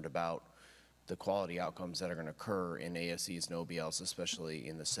concerned about the quality outcomes that are going to occur in ASCs and OBLs, especially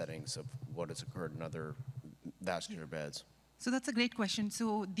in the settings of what has occurred in other vascular beds. So that's a great question.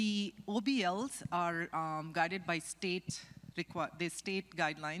 So the OBLs are guided by state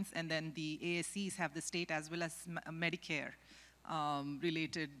guidelines, and then the ASCs have the state as well as Medicare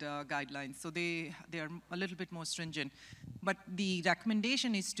related guidelines. So they are a little bit more stringent. But the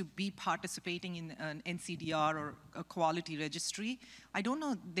recommendation is to be participating in an NCDR or a quality registry. I don't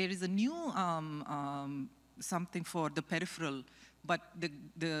know, there is a new something for the peripheral, but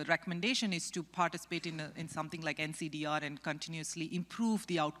the recommendation is to participate in something like NCDR and continuously improve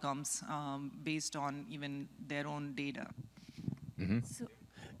the outcomes based on even their own data. Mm-hmm. So,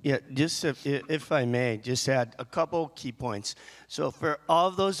 yeah, just if I may, just add a couple key points. So for all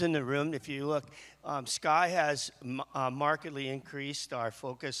of those in the room, if you look, SCAI has markedly increased our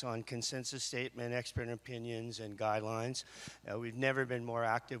focus on consensus statement, expert opinions, and guidelines. We've never been more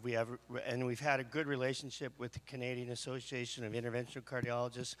active. We've had a good relationship with the Canadian Association of Interventional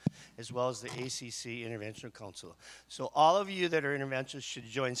Cardiologists, as well as the ACC Interventional Council. So all of you that are interventionists should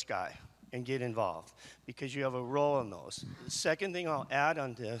join SCAI and get involved, because you have a role in those. The second thing I'll add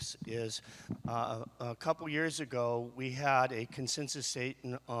on this is a couple years ago, we had a consensus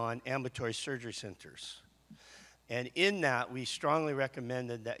statement on ambulatory surgery centers. And in that, we strongly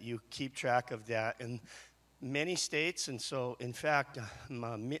recommended that you keep track of that. And many states, and so in fact,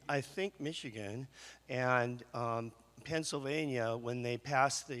 I think Michigan and Pennsylvania, when they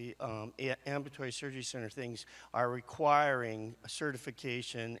pass the ambulatory surgery center things, are requiring a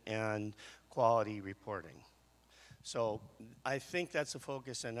certification and quality reporting. So I think that's a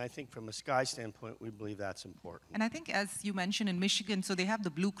focus, and I think from a SCAI standpoint, we believe that's important. And I think, as you mentioned in Michigan, so they have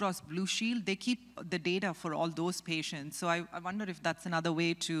the Blue Cross Blue Shield. They keep the data for all those patients. So I wonder if that's another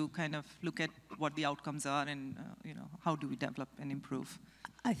way to kind of look at what the outcomes are and how do we develop and improve.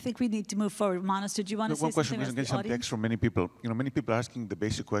 I think we need to move forward. Manos, did you want to say something? One question, because some text from many people. Many people are asking the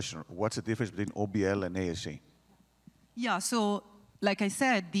basic question: what's the difference between OBL and ASC? Yeah, so like I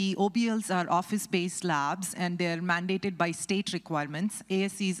said, the OBLs are office-based labs, and they're mandated by state requirements.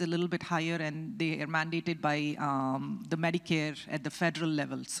 ASC is a little bit higher, and they are mandated by the Medicare at the federal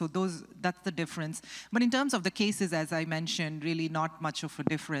level. So that's the difference. But in terms of the cases, as I mentioned, really not much of a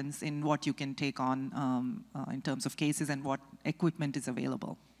difference in what you can take on in terms of cases and what equipment is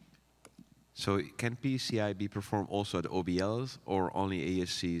available. So can PCI be performed also at OBLs or only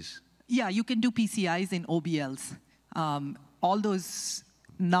ASCs? Yeah, you can do PCIs in OBLs. All those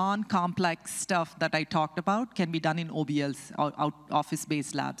non-complex stuff that I talked about can be done in OBLs,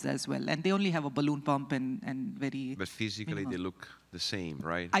 office-based labs as well. And they only have a balloon pump and very... But physically they look the same,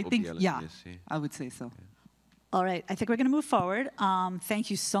 right? I think, OBL yeah, and ASC. I would say so. Okay. All right, I think we're going to move forward. Thank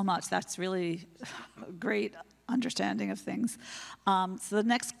you so much. That's really a great understanding of things. So the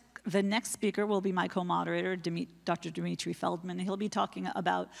next The next speaker will be my co-moderator, Dr. Dmitry Feldman. He'll be talking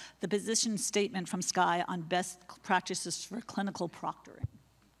about the position statement from SCAI on best practices for clinical proctoring.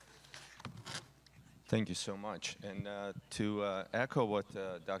 Thank you so much. And to echo what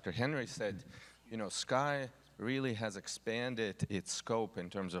Dr. Henry said, you know, SCAI really has expanded its scope in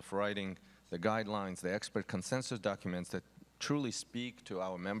terms of writing the guidelines, the expert consensus documents that truly speak to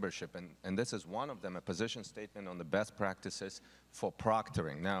our membership, and this is one of them, a position statement on the best practices for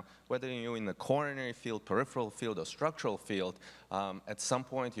proctoring. Now, whether you're in the coronary field, peripheral field, or structural field, at some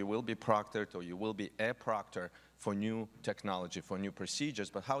point you will be proctored or you will be a proctor for new technology, for new procedures,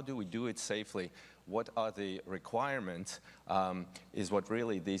 but how do we do it safely? What are the requirements is what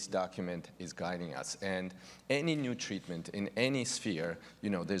really this document is guiding us. And any new treatment in any sphere, you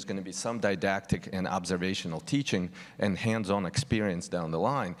know, there's going to be some didactic and observational teaching and hands-on experience down the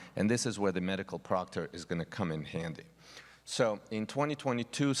line, and this is where the medical proctor is going to come in handy. So in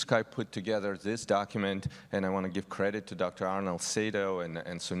 2022, SCAI put together this document, and I want to give credit to Dr. Arnold Sato and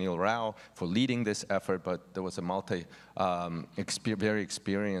Sunil Rao for leading this effort, but there was a very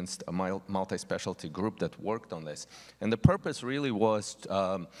experienced multi-specialty group that worked on this. And the purpose really was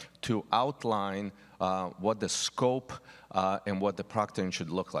to outline what the scope and what the proctoring should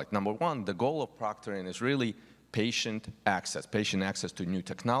look like. Number one, the goal of proctoring is really patient access to new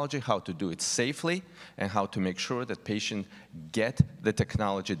technology, how to do it safely, and how to make sure that patients get the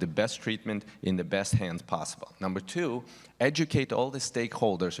technology, the best treatment, in the best hands possible. Number two, educate all the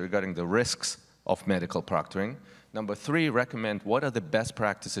stakeholders regarding the risks of medical proctoring. Number three, recommend what are the best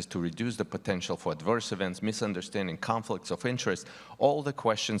practices to reduce the potential for adverse events, misunderstanding, conflicts of interest, all the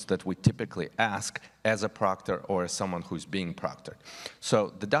questions that we typically ask as a proctor or as someone who's being proctored.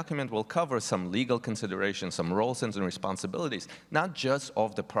 So the document will cover some legal considerations, some roles and responsibilities, not just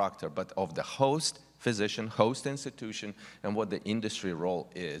of the proctor, but of the host physician, host institution, and what the industry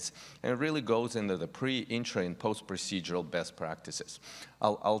role is. And it really goes into the pre, intra, and post-procedural best practices.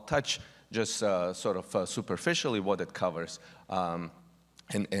 I'll touch just sort of superficially what it covers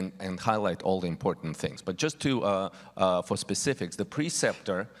and highlight all the important things. But just to, for specifics, the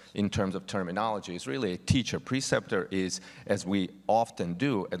preceptor, in terms of terminology, is really a teacher. Preceptor is, as we often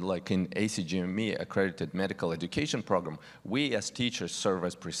do, like in ACGME, accredited medical education program, we as teachers serve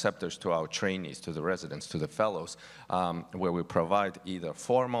as preceptors to our trainees, to the residents, to the fellows, where we provide either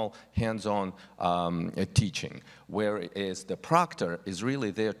formal, hands-on teaching, whereas the proctor is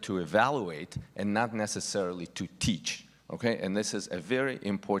really there to evaluate and not necessarily to teach. Okay, and this is a very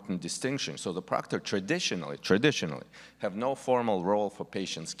important distinction. So the proctor traditionally have no formal role for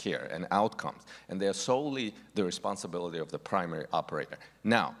patient's care and outcomes, and they are solely the responsibility of the primary operator.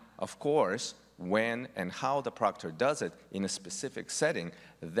 Now, of course, when and how the proctor does it in a specific setting,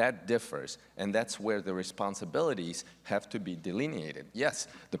 that differs, and that's where the responsibilities have to be delineated. Yes,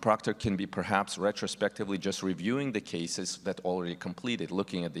 the proctor can be perhaps retrospectively just reviewing the cases that already completed,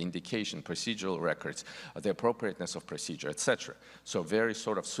 looking at the indication, procedural records, the appropriateness of procedure, etc. So very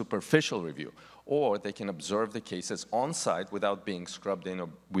sort of superficial review. Or they can observe the cases on site without being scrubbed in or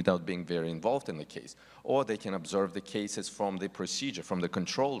without being very involved in the case. Or they can observe the cases from the procedure, from the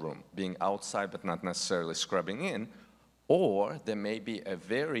control room, being outside but not necessarily scrubbing in. Or there may be a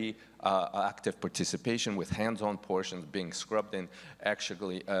very active participation with hands-on portions being scrubbed in,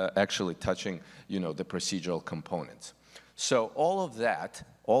 actually touching, you know, the procedural components. So all of that,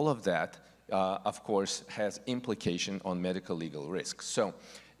 of course, has implication on medical legal risks. So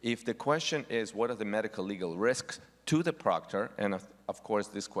if the question is what are the medical legal risks to the proctor, and of course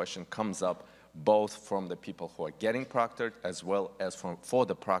this question comes up both from the people who are getting proctored as well as for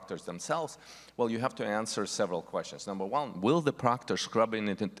the proctors themselves, well, you have to answer several questions. Number one, will the proctor scrub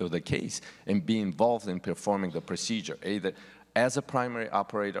into the case and be involved in performing the procedure, either as a primary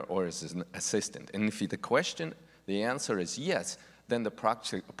operator or as an assistant? And if the answer is yes, then the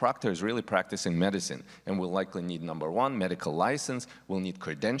proctor is really practicing medicine and will likely need, number one, medical license, will need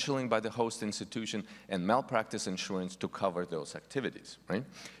credentialing by the host institution, and malpractice insurance to cover those activities, right?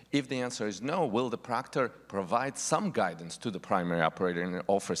 If the answer is no, will the proctor provide some guidance to the primary operator and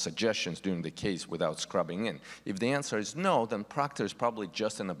offer suggestions during the case without scrubbing in? If the answer is no, then proctor is probably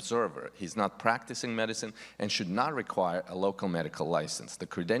just an observer. He's not practicing medicine and should not require a local medical license. The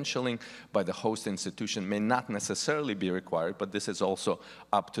credentialing by the host institution may not necessarily be required, but this is also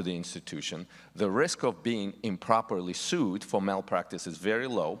up to the institution. The risk of being improperly sued for malpractice is very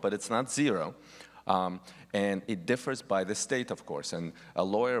low, but it's not zero. And it differs by the state, of course, and a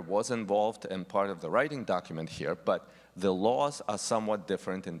lawyer was involved in part of the writing document here, but The laws are somewhat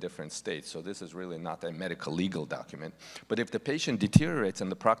different in different states, so this is really not a medical legal document. But if the patient deteriorates and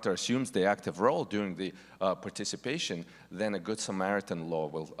the proctor assumes the active role during the participation, then a Good Samaritan law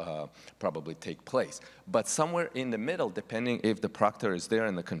will probably take place. But somewhere in the middle, depending if the proctor is there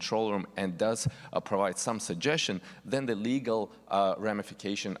in the control room and does provide some suggestion, then the legal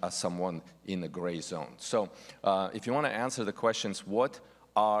ramification are somewhat in the gray zone. So if you want to answer the questions, what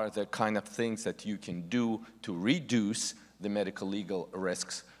are the kind of things that you can do to reduce the medical legal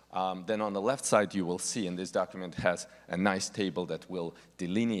risks? Then on the left side, you will see, and this document has a nice table that will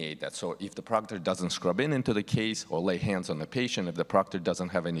delineate that. So if the proctor doesn't scrub into the case or lay hands on the patient, if the proctor doesn't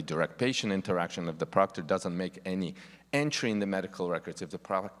have any direct patient interaction, if the proctor doesn't make any entry in the medical records, if the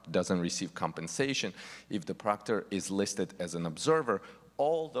proctor doesn't receive compensation, if the proctor is listed as an observer,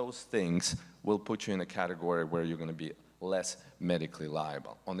 all those things will put you in a category where you're going to be less medically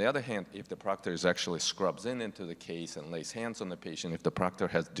liable. On the other hand, if the proctor is actually scrubs into the case and lays hands on the patient, if the proctor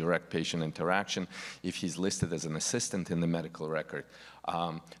has direct patient interaction, if he's listed as an assistant in the medical record,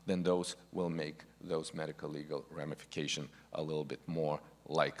 then those will make those medical legal ramifications a little bit more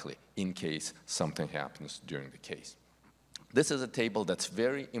likely in case something happens during the case. This is a table that's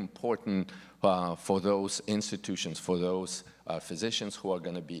very important for those institutions, for those physicians who are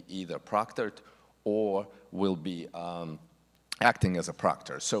going to be either proctored or will be acting as a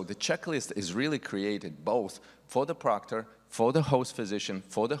proctor. So the checklist is really created both for the proctor, for the host physician,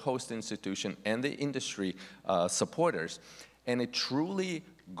 for the host institution, and the industry supporters. And it truly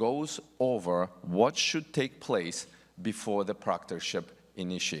goes over what should take place before the proctorship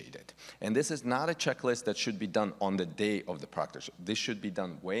initiated. And this is not a checklist that should be done on the day of the proctorship. This should be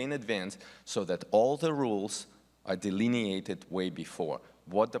done way in advance so that all the rules are delineated way before.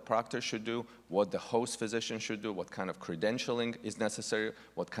 What the proctor should do, what the host physician should do, what kind of credentialing is necessary,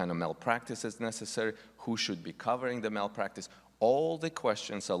 what kind of malpractice is necessary, who should be covering the malpractice. All the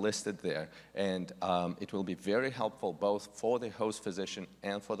questions are listed there, and it will be very helpful both for the host physician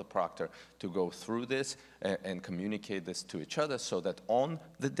and for the proctor to go through this and communicate this to each other so that on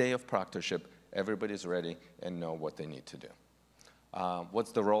the day of proctorship, everybody's ready and know what they need to do.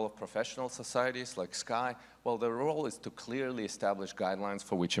 What's the role of professional societies like SCAI? Well, the role is to clearly establish guidelines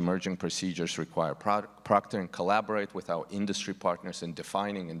for which emerging procedures require proctoring, collaborate with our industry partners in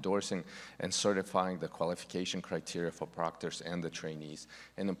defining, endorsing, and certifying the qualification criteria for proctors and the trainees.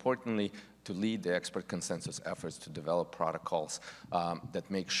 And importantly, to lead the expert consensus efforts to develop protocols that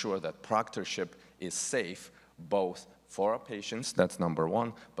make sure that proctorship is safe both for our patients, that's number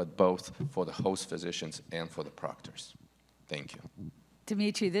one, but both for the host physicians and for the proctors. Thank you.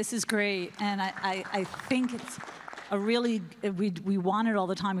 Dmitry, this is great, and I think it's a really, we want it all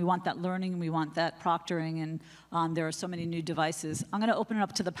the time. We want that learning, we want that proctoring, and there are so many new devices. I'm going to open it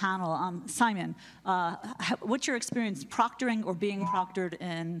up to the panel. Simon, what's your experience proctoring or being proctored,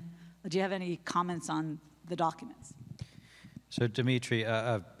 and do you have any comments on the documents? So Dmitry,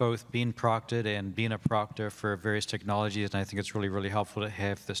 I've both been proctored and been a proctor for various technologies, and I think it's really, really helpful to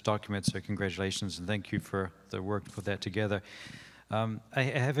have this document, so congratulations and thank you for the work to put that together. I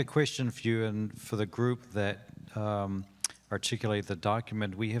have a question for you and for the group that articulate the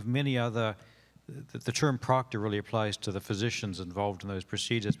document. We have many other, the term proctor really applies to the physicians involved in those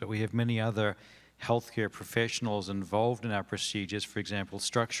procedures, but we have many other healthcare professionals involved in our procedures. For example,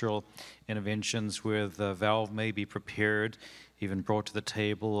 structural interventions where the valve may be prepared, even brought to the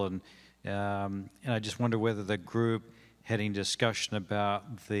table, and I just wonder whether the group had any discussion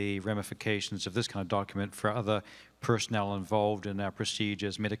about the ramifications of this kind of document for other personnel involved in our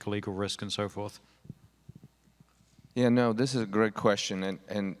procedures, medical legal risk, and so forth. Yeah, no, this is a great question,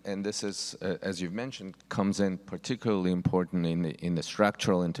 and this is, as you've mentioned, comes in particularly important in the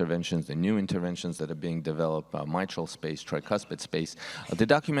structural interventions, the new interventions that are being developed, mitral space, tricuspid space. The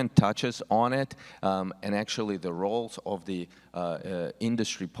document touches on it, and actually the roles of the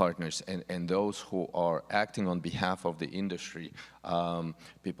industry partners and those who are acting on behalf of the industry,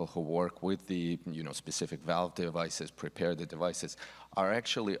 people who work with the specific valve devices, prepare the devices, are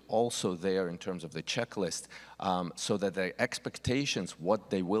actually also there in terms of the checklist, so that the expectations, what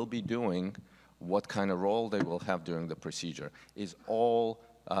they will be doing, what kind of role they will have during the procedure, is all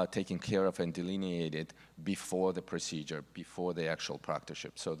taken care of and delineated before the procedure, before the actual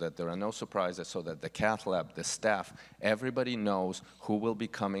proctorship, so that there are no surprises, so that the cath lab, the staff, everybody knows who will be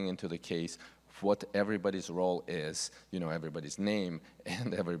coming into the case, what everybody's role is, everybody's name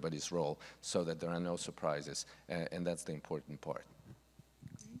and everybody's role, so that there are no surprises, and that's the important part.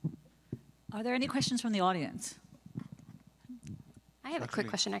 Are there any questions from the audience? I I have a quick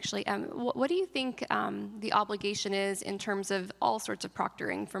question, actually. What do you think the obligation is in terms of all sorts of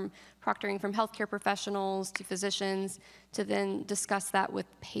proctoring from healthcare professionals to physicians, to then discuss that with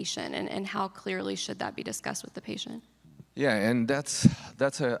patient, and how clearly should that be discussed with the patient? Yeah, and that's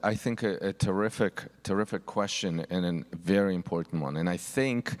I think a terrific question and a very important one. And I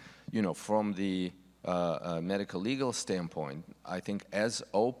think, you know, from the medical legal standpoint, I think as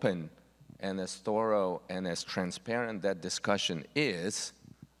open and as thorough and as transparent that discussion is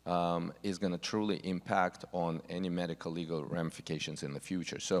going to truly impact on any medical legal ramifications in the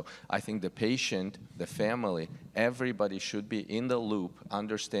future. So I think the patient, the family, everybody should be in the loop,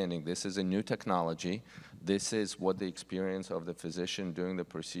 understanding this is a new technology. This is what the experience of the physician doing the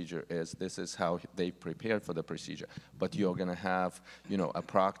procedure is. This is how they prepared for the procedure. But you're going to have, you know, a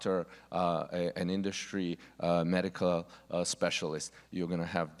proctor, an industry medical specialist. You're going to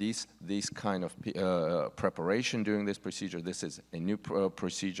have these kind of preparation during this procedure. This is a new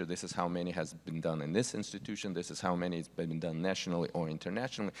procedure. This is how many has been done in this institution. This is how many has been done nationally or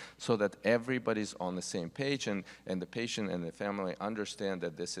internationally, so that everybody's on the same page, and the patient and the family understand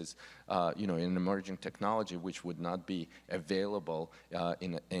that this is, you know, an emerging technology which would not be available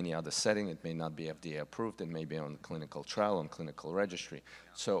in any other setting. It may not be FDA approved. It may be on clinical trial, on clinical registry.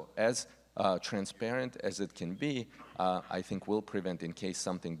 So as transparent as it can be, I think will prevent, in case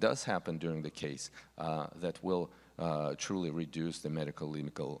something does happen during the case, that will truly reduce the medical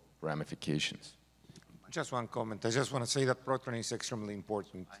legal ramifications. Just one comment. I just want to say that proctoring is extremely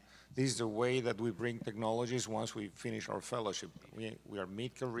important. This is the way that we bring technologies once we finish our fellowship. We are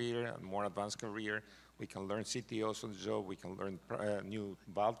mid-career and more advanced career. We can learn CTOs on the job. We can learn new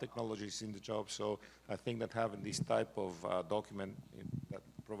valve technologies in the job. So I think that having this type of document that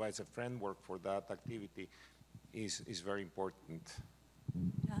provides a framework for that activity is very important.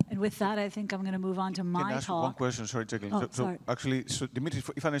 Yeah, and with that, I think I'm going to move on to my Can I ask talk. one question? Sorry, Jacqueline. Oh, sorry. Actually, Dmitry,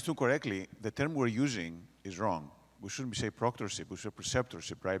 if I understood correctly, the term we're using is wrong. We shouldn't say proctorship, we should say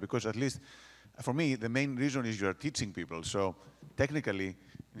preceptorship, right? Because at least for me, the main reason is you are teaching people. So technically,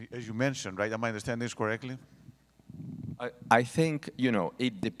 as you mentioned, right, am I understanding this correctly? I think, you know,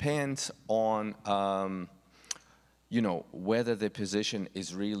 it depends on, you know, whether the physician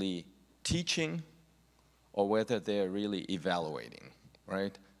is really teaching or whether they're really evaluating,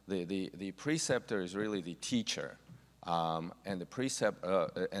 right? The preceptor is really the teacher, and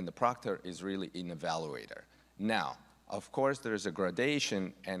the proctor is really an evaluator. Now, of course, there's a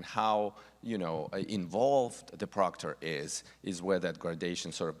gradation, and how, you know, involved the proctor is where that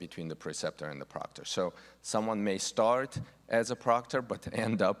gradation sort of between the preceptor and the proctor. So someone may start as a proctor but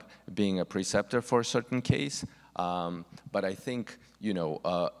end up being a preceptor for a certain case. But I think, you know,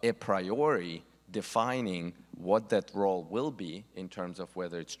 a priori defining what that role will be in terms of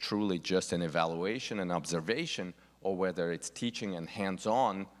whether it's truly just an evaluation and observation, or whether it's teaching and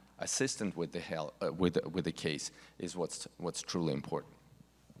hands-on assistant with the case is what's truly important.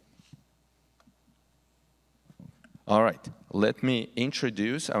 All right, let me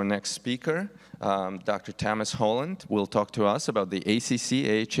introduce our next speaker. Dr. Tamis-Holland will talk to us about the ACC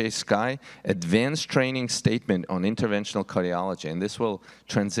AHA SCAI Advanced Training Statement on Interventional Cardiology. And this will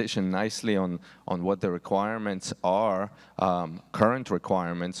transition nicely on what the requirements are, current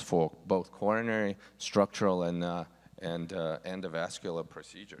requirements for both coronary, structural, and endovascular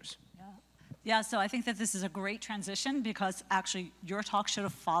procedures. Yeah, so I think that this is a great transition, because actually your talk should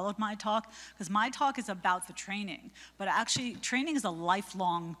have followed my talk, because my talk is about the training, but actually training is a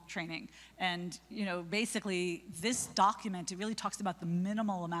lifelong training. And, you know, basically this document, it really talks about the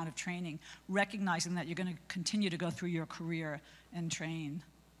minimal amount of training, recognizing that you're going to continue to go through your career and train.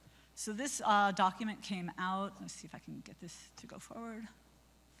 So this document came out. Let's see if I can get this to go forward.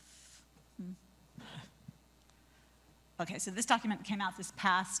 Okay, so this document came out this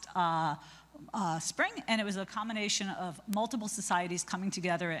past spring, and it was a combination of multiple societies coming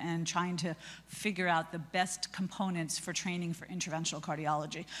together and trying to figure out the best components for training for interventional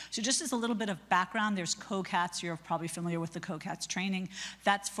cardiology. So just as a little bit of background, there's COCATS. You're probably familiar with the COCATS training.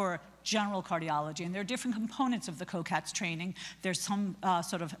 That's for general cardiology, and there are different components of the COCATS training. There's some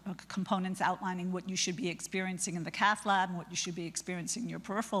sort of components outlining what you should be experiencing in the cath lab and what you should be experiencing in your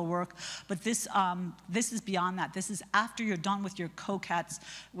peripheral work, but this is beyond that. This is after you're done with your COCATS,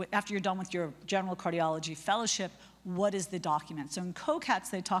 after you're done with your general cardiology fellowship, what is the document? So in COCATS,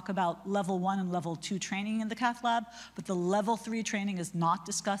 they talk about level 1 and level 2 training in the cath lab, but the level 3 training is not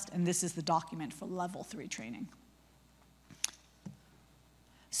discussed, and this is the document for level 3 training.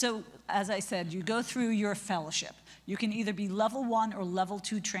 So, as I said, you go through your fellowship. You can either be level 1 or level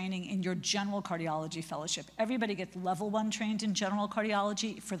 2 training in your general cardiology fellowship. Everybody gets level 1 trained in general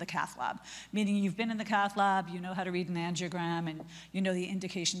cardiology for the cath lab, meaning you've been in the cath lab, you know how to read an angiogram, and you know the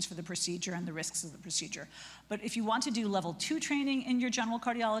indications for the procedure and the risks of the procedure. But if you want to do level 2 training in your general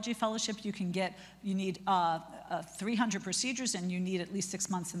cardiology fellowship, you need 300 procedures, and you need at least 6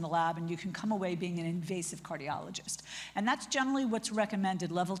 months in the lab, and you can come away being an invasive cardiologist. And that's generally what's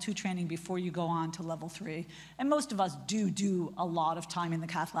recommended, level 2 training before you go on to level 3. And most of us do a lot of time in the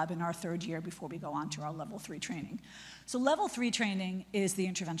cath lab in our 3rd year before we go on to our level 3 training. So level 3 training is the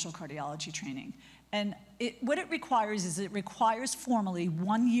interventional cardiology training. And what it requires is it requires formally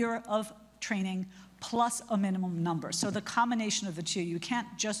 1 year of training plus a minimum number. So the combination of the two. You can't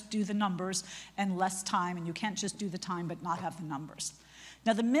just do the numbers and less time, and you can't just do the time but not have the numbers.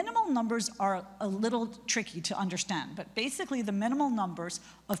 Now, the minimal numbers are a little tricky to understand, but basically the minimal numbers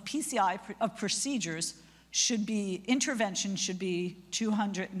of PCI, of procedures, intervention should be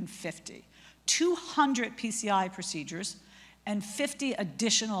 250. 200 PCI procedures and 50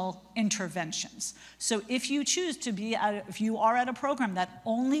 additional interventions. So if you choose to be if you are at a program that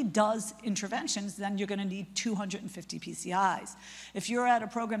only does interventions, then you're gonna need 250 PCIs. If you're at a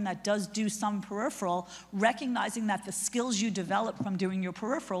program that does do some peripheral, recognizing that the skills you develop from doing your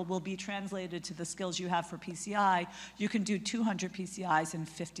peripheral will be translated to the skills you have for PCI, you can do 200 PCIs and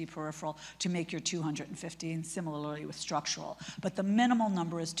 50 peripheral to make your 250, and similarly with structural. But the minimal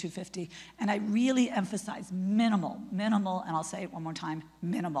number is 250, and I really emphasize minimal, and I'll say it one more time,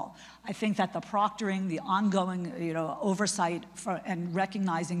 minimal. I think that the proctoring, the ongoing oversight and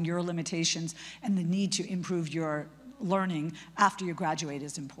recognizing your limitations and the need to improve your learning after you graduate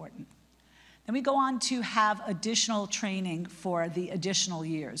is important. Then we go on to have additional training for the additional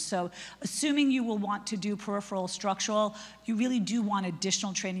years. So assuming you will want to do peripheral structural, you really do want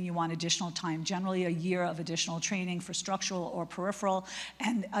additional training, you want additional time, generally a year of additional training for structural or peripheral.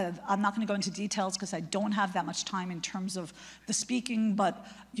 And I'm not gonna go into details because I don't have that much time in terms of the speaking, but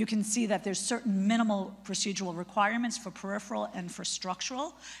you can see that there's certain minimal procedural requirements for peripheral and for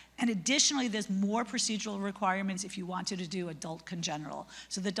structural. And additionally, there's more procedural requirements if you wanted to do adult congenital.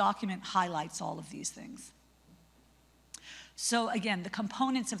 So the document highlights all of these things. So again, the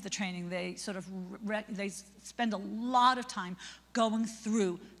components of the training, they spend a lot of time going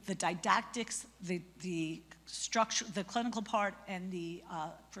through the didactics, the structure, the clinical part, and the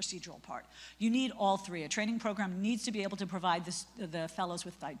procedural part. You need all three. A training program needs to be able to provide the fellows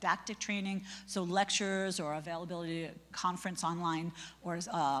with didactic training, so lectures or availability to conference online or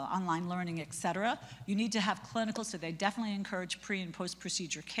online learning, et cetera. You need to have clinical, so they definitely encourage pre- and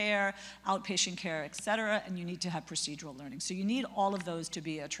post-procedure care, outpatient care, et cetera, and you need to have procedural learning. So you need all of those to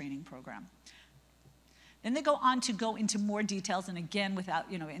be a training program. Then they go on to go into more details, and again,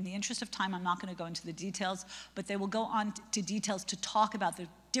 in the interest of time, I'm not going to go into the details, but they will go on to details to talk about the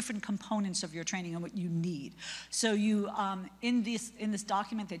different components of your training and what you need. So in this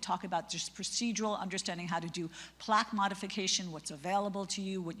document, they talk about just procedural, understanding how to do plaque modification, what's available to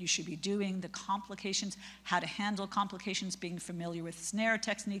you, what you should be doing, the complications, how to handle complications, being familiar with snare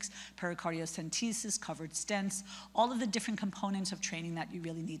techniques, pericardiocentesis, covered stents, all of the different components of training that you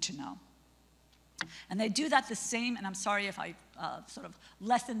really need to know. And they do that the same, and I'm sorry if I sort of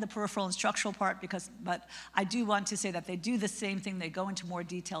lessen the peripheral and structural part, but I do want to say that they do the same thing. They go into more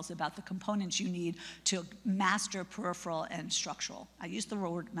details about the components you need to master peripheral and structural. I use the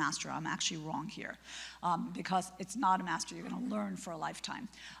word master. I'm actually wrong here because it's not a master. You're going to learn for a lifetime.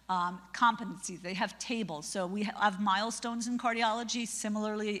 Competencies, they have tables. So we have milestones in cardiology,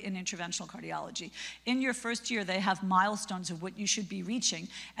 similarly in interventional cardiology. In your first year, they have milestones of what you should be reaching,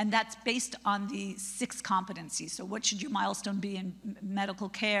 and that's based on the 6 competencies. So what should your milestone be in medical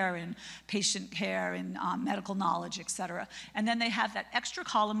care and patient care and medical knowledge, et cetera. And then they have that extra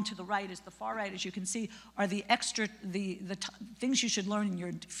column to the right, the far right, as you can see, are the extra, the things you should learn in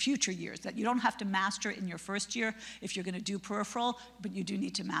your future years that you don't have to master in your first year if you're going to do peripheral, but you do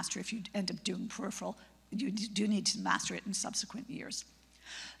need to master if you end up doing peripheral. You do need to master it in subsequent years.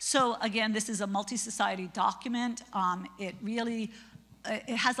 So again, this is a multi-society document.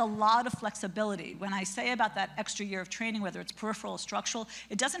 It has a lot of flexibility. When I say about that extra year of training, whether it's peripheral or structural,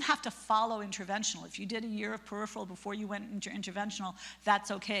 it doesn't have to follow interventional. If you did a year of peripheral before you went into interventional,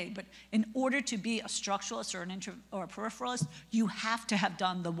 that's okay. But in order to be a structuralist or a peripheralist, you have to have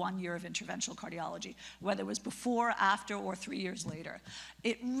done the 1 year of interventional cardiology, whether it was before, after, or 3 years later.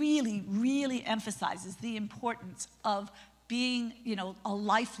 It really, really emphasizes the importance of being, a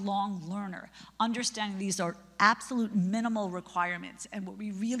lifelong learner, understanding these are absolute minimal requirements, and what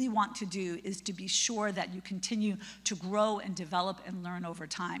we really want to do is to be sure that you continue to grow and develop and learn over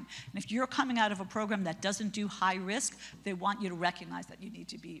time. And if you're coming out of a program that doesn't do high risk, they want you to recognize that you need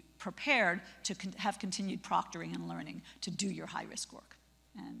to be prepared to have continued proctoring and learning to do your high risk work.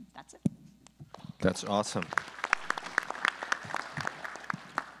 And that's it. That's awesome.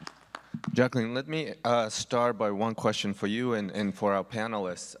 Jacqueline, let me start by one question for you and for our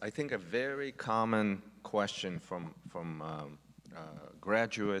panelists. I think a very common question from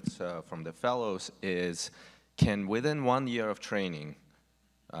graduates, from the fellows is, can within 1 year of training,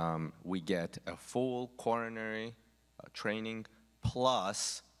 we get a full coronary training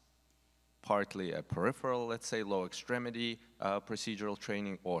plus partly a peripheral, let's say, low extremity procedural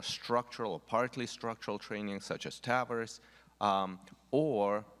training, or structural or partly structural training such as TAVRs,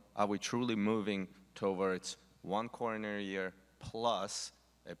 or are we truly moving towards one coronary year plus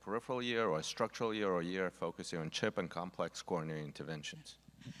a peripheral year or a structural year or a year focusing on chip and complex coronary interventions?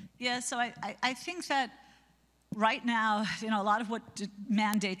 Yeah, so I think that right now, a lot of what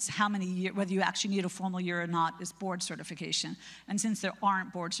mandates how many years, whether you actually need a formal year or not, is board certification. And since there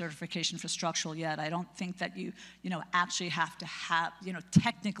aren't board certification for structural yet, I don't think that you actually have to have,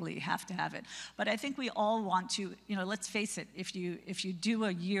 technically have to have it. But I think we all want to, let's face it, if you do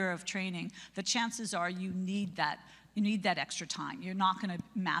a year of training, the chances are you need that extra time. You're not going to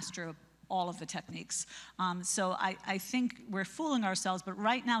master all of the techniques. So I think we're fooling ourselves, but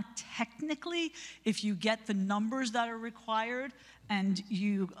right now, technically, if you get the numbers that are required and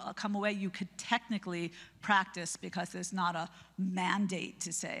you come away, you could technically practice because there's not a mandate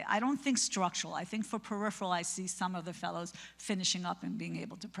to say. I don't think structural. I think for peripheral, I see some of the fellows finishing up and being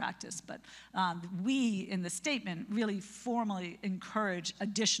able to practice. But we, in the statement, really formally encourage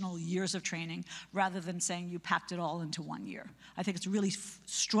additional years of training rather than saying you packed it all into 1 year. I think it's really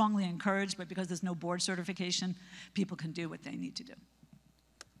strongly encouraged, but because there's no board certification, people can do what they need to do.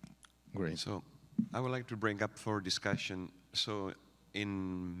 Great. So I would like to bring up for discussion, so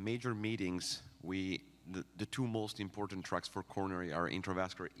in major meetings, the two most important tracks for coronary are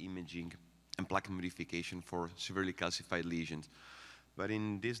intravascular imaging and plaque modification for severely calcified lesions. But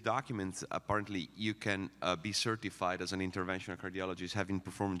in these documents, apparently you can be certified as an interventional cardiologist having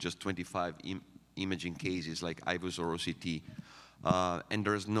performed just 25 imaging cases like IVUS or OCT. And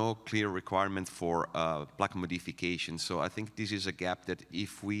there's no clear requirement for plaque modification. So I think this is a gap that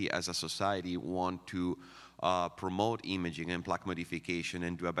if we as a society want to promote imaging and plaque modification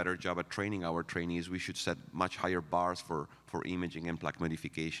and do a better job at training our trainees, we should set much higher bars for imaging and plaque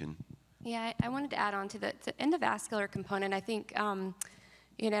modification. Yeah, I wanted to add on to the endovascular component. I think,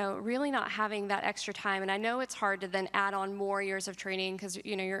 really not having that extra time, and I know it's hard to then add on more years of training because,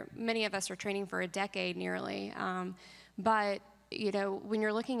 many of us are training for a decade nearly. But when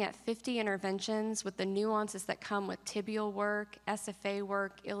you're looking at 50 interventions with the nuances that come with tibial work, SFA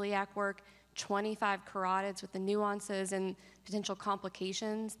work, iliac work, 25 carotids with the nuances and potential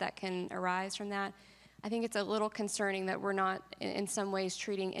complications that can arise from that, I think it's a little concerning that we're not, in some ways,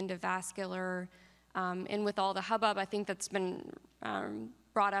 treating endovascular. And with all the hubbub, I think that's been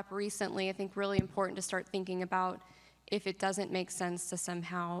brought up recently, I think really important to start thinking about if it doesn't make sense to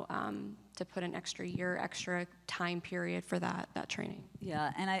somehow to put an extra year, extra time period for that training.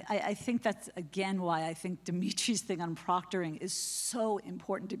 Yeah, and I think that's, again, why I think Dmitriy's thing on proctoring is so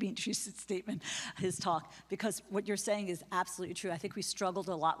important, Dmitriy's statement, his talk, because what you're saying is absolutely true. I think we struggled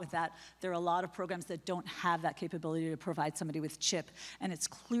a lot with that. There are a lot of programs that don't have that capability to provide somebody with CHIP, and it's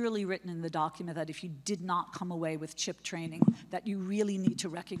clearly written in the document that if you did not come away with CHIP training, that you really need to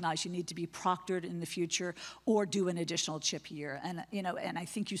recognize you need to be proctored in the future or do an additional CHIP year. And, and I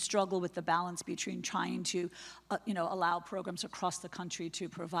think you struggle with the balance between trying to, allow programs across the country to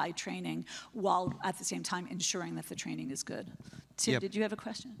provide training while at the same time ensuring that the training is good. Tim, did you have a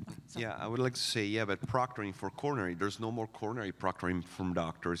question? Yeah, I would like to say, but proctoring for coronary, there's no more coronary proctoring from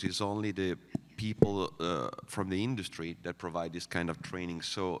doctors. It's only the people from the industry that provide this kind of training.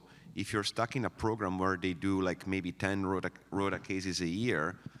 So if you're stuck in a program where they do like maybe 10 ROTA cases a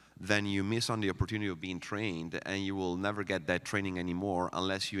year, then you miss on the opportunity of being trained, and you will never get that training anymore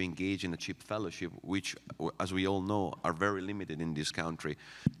unless you engage in a CHIP fellowship, which, as we all know, are very limited in this country.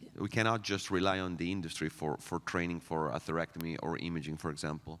 We cannot just rely on the industry for training for atherectomy or imaging, for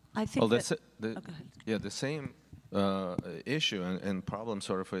example. I think the same issue and problem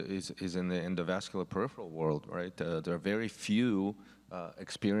sort of is in the endovascular peripheral world, right? There are very few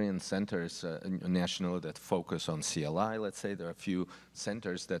experienced centers nationally that focus on CLI, let's say. There are a few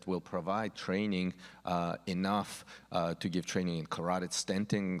centers that will provide training enough to give training in carotid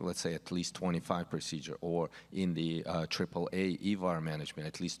stenting, let's say at least 25 procedures, or in the AAA EVAR management,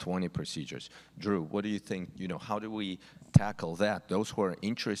 at least 20 procedures. Drew, what do you think? How do we tackle that? Those who are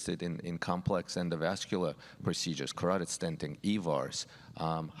interested in complex endovascular procedures, carotid stenting, EVARs,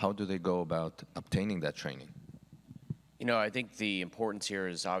 how do they go about obtaining that training? I think the importance here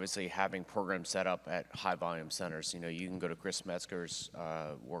is obviously having programs set up at high volume centers. You can go to Chris Metzger's,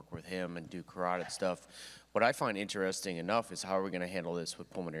 work with him and do carotid stuff. What I find interesting enough is how are we going to handle this with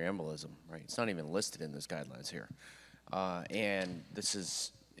pulmonary embolism, right? It's not even listed in those guidelines here. And this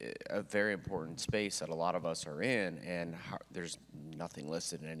is a very important space that a lot of us are in, and there's nothing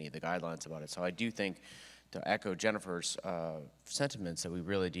listed in any of the guidelines about it. So I do think, to echo Jennifer's sentiments, that we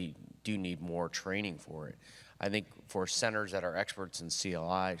really do need more training for it. I think for centers that are experts in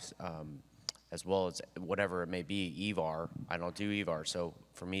CLIs, as well as whatever it may be, EVAR, I don't do EVAR, so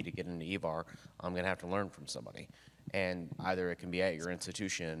for me to get into EVAR, I'm going to have to learn from somebody. And either it can be at your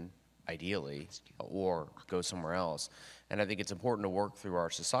institution, ideally, or go somewhere else. And I think it's important to work through our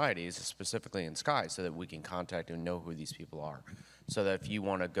societies, specifically in SCAI, so that we can contact and know who these people are. So that if you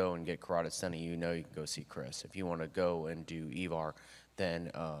want to go and get carotid stenting, you can go see Chris. If you want to go and do EVAR,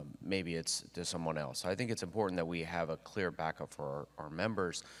 then maybe it's to someone else. I think it's important that we have a clear backup for our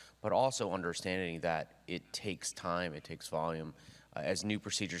members, but also understanding that it takes time, it takes volume. As new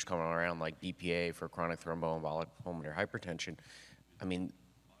procedures come around, like BPA for chronic thromboembolic pulmonary hypertension, I mean,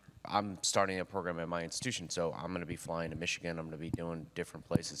 I'm starting a program at my institution, so I'm going to be flying to Michigan, I'm going to be doing different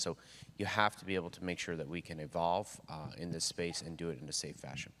places. So you have to be able to make sure that we can evolve in this space and do it in a safe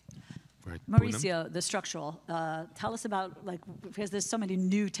fashion. Right. Mauricio, the structural, tell us about, because there's so many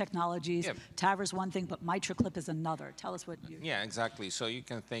new technologies. Yeah. TAVR's one thing, but MitraClip is another. Tell us what you... Yeah, exactly. So you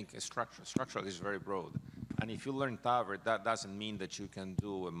can think structural is very broad. And if you learn TAVR, that doesn't mean that you can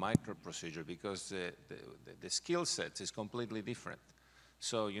do a micro procedure, because the skill set is completely different.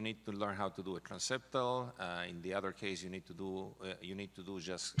 So you need to learn how to do a transeptal. In the other case, you need to do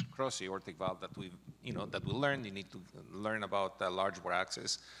just cross aortic valve that we learned. You need to learn about large bore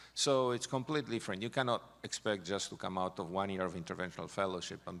access. So it's completely different. You cannot expect just to come out of 1 year of interventional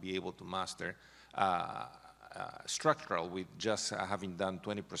fellowship and be able to master structural with just having done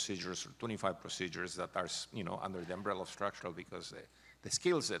 20 procedures or 25 procedures that are under the umbrella of structural, because the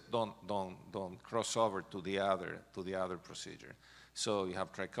skill set don't cross over to the other procedure. So you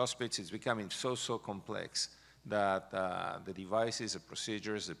have tricuspids. It's becoming so complex that the devices, the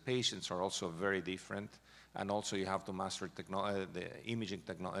procedures, the patients are also very different. And also you have to master the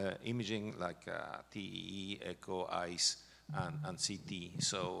imaging like TEE, echo, ICE, and CT.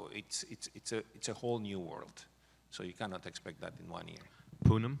 So it's a whole new world. So you cannot expect that in 1 year.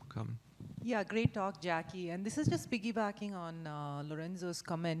 Poonam, come. Yeah, great talk, Jackie. And this is just piggybacking on Lorenzo's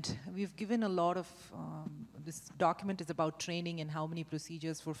comment. We've given a lot of, this document is about training and how many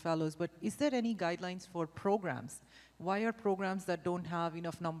procedures for fellows, but is there any guidelines for programs? Why are programs that don't have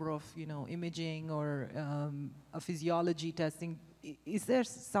enough number of, imaging or a physiology testing, is there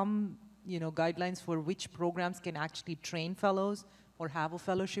some, guidelines for which programs can actually train fellows or have a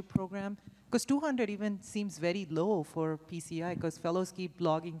fellowship program? Because 200 even seems very low for PCI, because fellows keep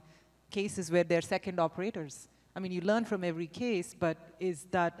logging cases where they're second operators. I mean, you learn from every case, but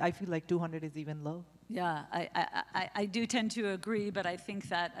I feel like 200 is even low. Yeah, I do tend to agree, but I think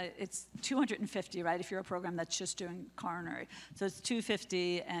that it's 250, right, if you're a program that's just doing coronary. So it's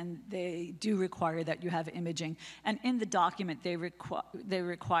 250, and they do require that you have imaging. And in the document, they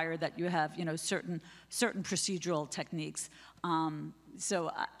require that you have, certain procedural techniques.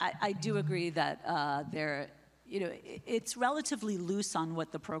 So I do agree that it's relatively loose on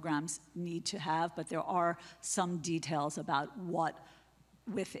what the programs need to have, but there are some details about what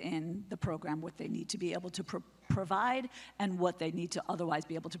within the program, what they need to be able to provide and what they need to otherwise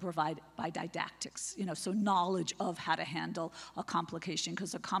be able to provide by didactics, so knowledge of how to handle a complication,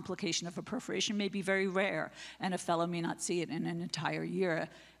 because a complication of a perforation may be very rare, and a fellow may not see it in an entire year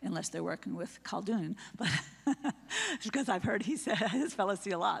unless they're working with Khaldun, but because I've heard his fellows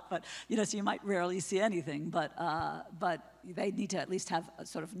see a lot, but so you might rarely see anything, but they need to at least have a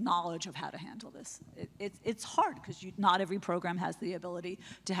sort of knowledge of how to handle this. It's hard because not every program has the ability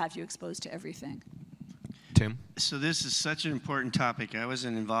to have you exposed to everything. Tim? So this is such an important topic. I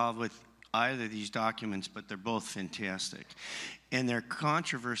wasn't involved with either of these documents, but they're both fantastic. And they're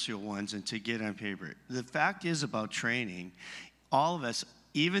controversial ones, and to get on paper. The fact is about training, all of us,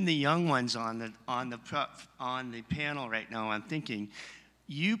 even the young ones on the panel right now, I'm thinking,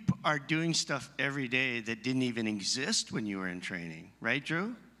 you are doing stuff every day that didn't even exist when you were in training, right,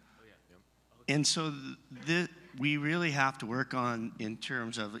 Drew? Oh, yeah. And so we really have to work on in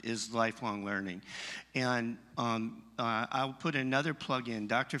terms of is lifelong learning. And I'll put another plug in.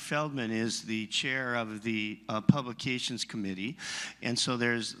 Dr. Feldman is the chair of the publications committee. And so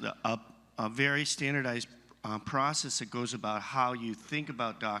there's a very standardized process that goes about how you think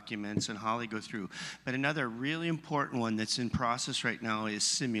about documents and how they go through. But another really important one that's in process right now is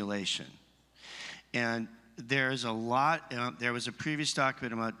simulation. And there's a lot, there was a previous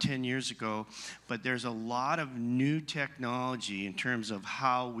document about 10 years ago, but there's a lot of new technology in terms of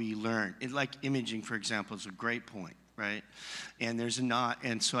how we learn. Like imaging, for example, is a great point, right? And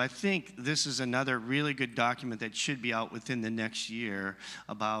and so I think this is another really good document that should be out within the next year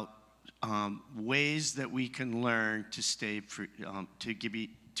about ways that we can learn to stay,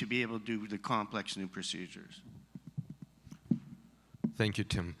 to be able to do the complex new procedures. Thank you,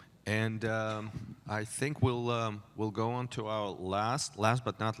 Tim. And I think we'll go on to our last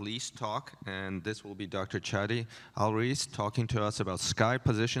but not least talk, and this will be Dr. Chadi Alraies talking to us about SCAI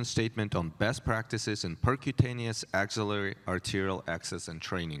position statement on best practices in percutaneous, axillary, arterial access and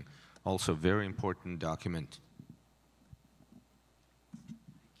training. Also very important document.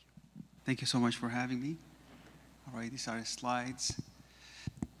 Thank you so much for having me. All right, these are the slides.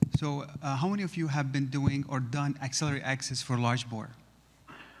 So how many of you have been doing or done axillary access for large bore?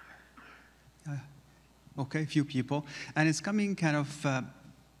 Okay, a few people. And it's coming kind of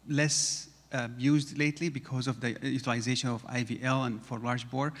less used lately because of the utilization of IVL and for large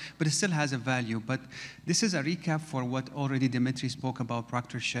bore, but it still has a value. But this is a recap for what already Dmitriy spoke about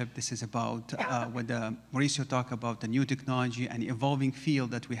proctorship. This is about what Mauricio talked about, the new technology and evolving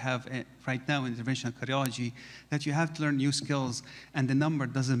field that we have right now in interventional cardiology, that you have to learn new skills, and the number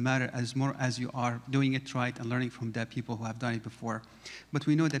doesn't matter as more as you are doing it right and learning from the people who have done it before. But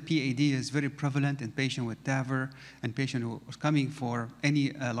we know that PAD is very prevalent in patients with TAVR and patients who are coming for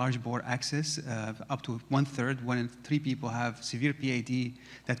any large bore access. Up to 1/3, 1 in 3 people have severe PAD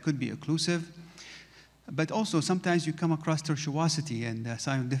that could be occlusive. But also, sometimes you come across tortuosity and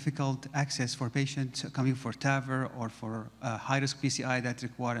some difficult access for patients coming for TAVR or for high-risk PCI that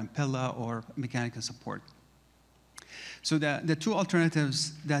require Impella or mechanical support. So the two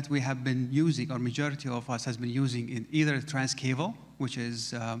alternatives that we have been using, or majority of us has been using, in either transcaval, which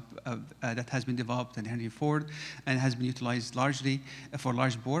is that has been developed in Henry Ford and has been utilized largely for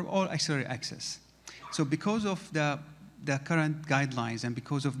large bore, or axillary access. So because of the current guidelines and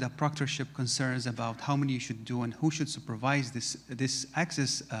because of the proctorship concerns about how many you should do and who should supervise this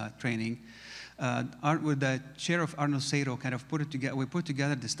access training, with the chair of Arnold Sato kind of we put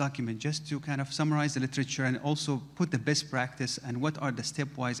together this document just to kind of summarize the literature and also put the best practice and what are the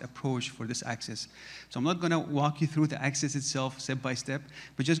stepwise approach for this access. So I'm not going to walk you through the access itself step by step,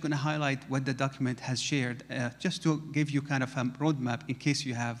 but just going to highlight what the document has shared, just to give you kind of a roadmap in case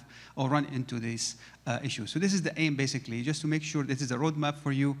you have or run into this issue. So this is the aim, basically, just to make sure this is a roadmap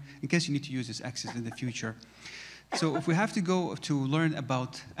for you in case you need to use this access in the future. So if we have to go to learn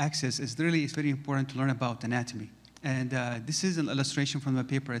about access, it's very important to learn about anatomy. And this is an illustration from the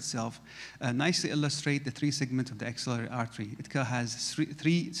paper itself. Nicely illustrate the 3 segments of the axillary artery. It has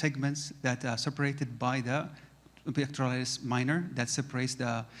three segments that are separated by the pectoralis minor that separates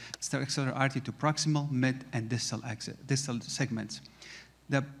the axillary artery to proximal, mid, and distal segments.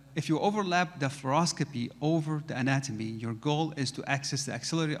 If you overlap the fluoroscopy over the anatomy, your goal is to access the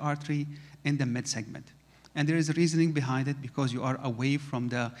axillary artery in the mid segment. And there is a reasoning behind it, because you are away from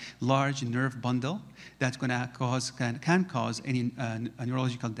the large nerve bundle that's going to can cause any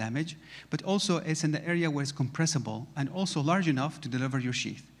neurological damage, but also it's in the area where it's compressible and also large enough to deliver your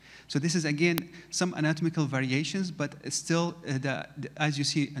sheath. So this is, again, some anatomical variations, but it's still, as you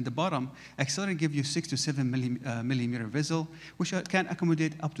see in the bottom, axillary give you 6 to 7 millimeter vessel, which can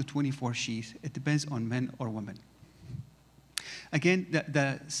accommodate up to 24 sheaths. It depends on men or women. Again,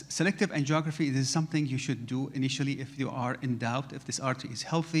 the selective angiography is something you should do initially if you are in doubt if this artery is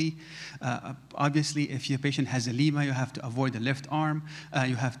healthy. Obviously, if your patient has edema, you have to avoid the left arm.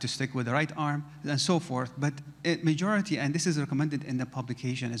 You have to stick with the right arm, and so forth. But majority, and this is recommended in the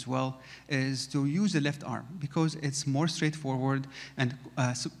publication as well, is to use the left arm because it's more straightforward and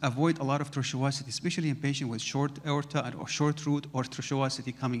avoid a lot of tortuosity, especially in patients with short aorta or short root or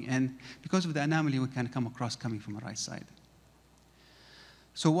tortuosity coming in because of the anomaly we can come across coming from the right side.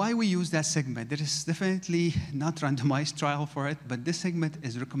 So why we use that segment? There is definitely not randomized trial for it, but this segment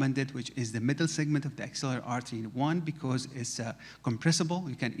is recommended, which is the middle segment of the axillary artery. 1, because it's compressible.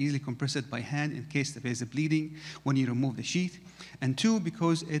 You can easily compress it by hand in case there is a bleeding when you remove the sheath. And 2,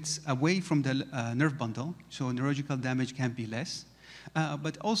 because it's away from the nerve bundle, so neurological damage can be less.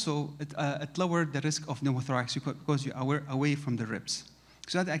 but also it lowered the risk of pneumothorax because you're away from the ribs.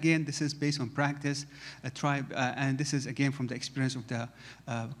 So that, again, this is based on practice, and this is, again, from the experience of the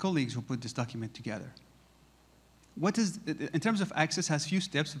colleagues who put this document together. In terms of access, has few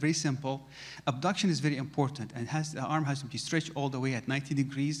steps, very simple. Abduction is very important, and the arm has to be stretched all the way at 90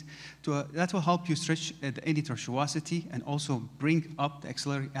 degrees. That will help you stretch any tortuosity and also bring up the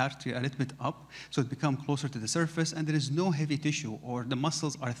axillary artery a little bit up, so it becomes closer to the surface, and there is no heavy tissue, or the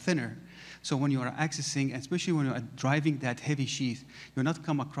muscles are thinner. So when you are accessing, especially when you are driving that heavy sheath, you'll not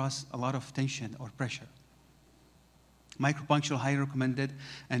come across a lot of tension or pressure. Micropuncture highly recommended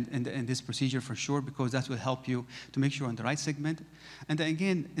in this procedure for sure, because that will help you to make sure you're on the right segment. And then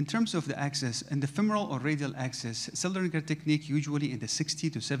again, in terms of the access, in the femoral or radial access, Seldinger technique usually in the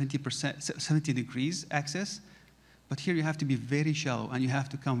 60 to 70 degrees access. But here you have to be very shallow, and you have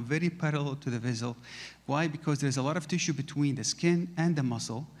to come very parallel to the vessel. Why? Because there's a lot of tissue between the skin and the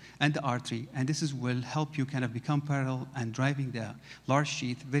muscle and the artery, and this will help you kind of become parallel and driving the large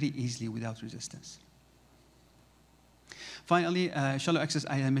sheath very easily without resistance. Finally, shallow access,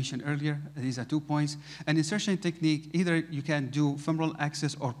 I mentioned earlier. These are 2 points. An insertion technique, either you can do femoral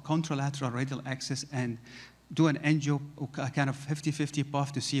access or contralateral radial access and do an angio, kind of 50-50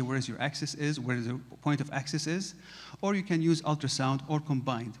 puff to see where your axis is, where the point of access is, or you can use ultrasound or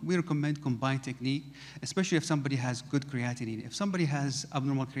combined. We recommend combined technique, especially if somebody has good creatinine. If somebody has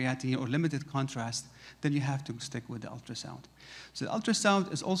abnormal creatinine or limited contrast, then you have to stick with the ultrasound. So the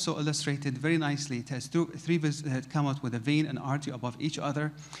ultrasound is also illustrated very nicely. It has three visits that come out with a vein and artery above each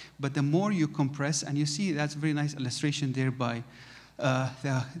other, but the more you compress, and you see that's a very nice illustration there by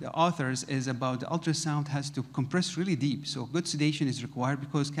the authors, is about the ultrasound has to compress really deep. So good sedation is required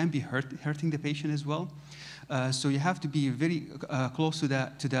because it can be hurting the patient as well. So you have to be very close to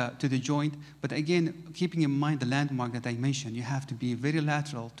the joint. But again, keeping in mind the landmark that I mentioned, you have to be very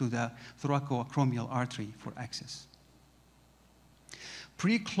lateral to the thoracoacromial artery for access.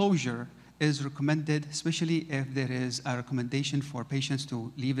 Pre-closure is recommended, especially if there is a recommendation for patients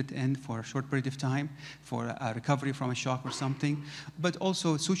to leave it in for a short period of time for a recovery from a shock or something. But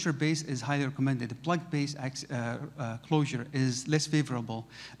also suture-based is highly recommended. The plug-based closure is less favorable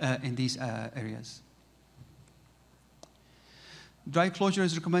in these areas. Dry closure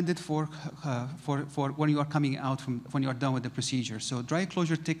is recommended for when you are coming out when you are done with the procedure. So dry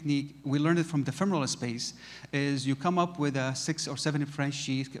closure technique, we learned it from the femoral space, is you come up with a 6 or 7 French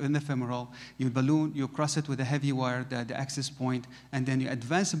sheath in the femoral, you balloon, you cross it with a heavy wire, the access point, and then you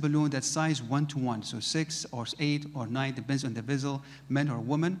advance the balloon that size 1-to-1, so 6 or 8 or 9, depends on the vessel, men or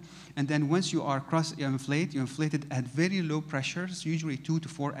women. And then once you are you inflate it at very low pressures, usually 2 to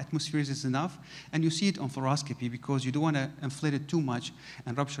 4 atmospheres is enough, and you see it on fluoroscopy because you don't want to inflate it too much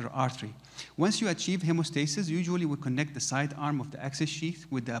and rupture the artery. Once you achieve hemostasis, usually we connect the side arm of the access sheath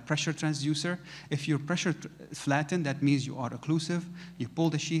with the pressure transducer. If your pressure flattened, that means you are occlusive. You pull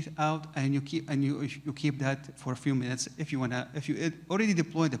the sheath out and you keep that for a few minutes. If you already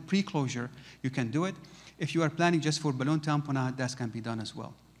deployed the pre-closure, you can do it. If you are planning just for balloon tamponade, that can be done as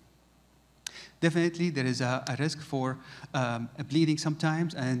well. Definitely, there is a risk for bleeding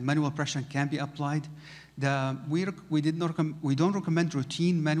sometimes, and manual pressure can be applied. We don't recommend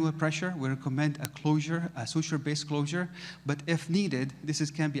routine manual pressure. We recommend a closure, a suture-based closure. But if needed,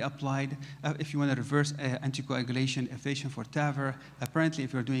 can be applied if you want to reverse anticoagulation, evasion for TAVR. Apparently,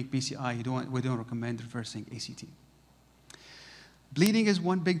 if you're doing PCI, we don't recommend reversing ACT. Bleeding is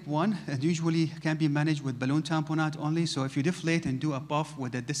one big one, and usually can be managed with balloon tamponade only. So if you deflate and do a puff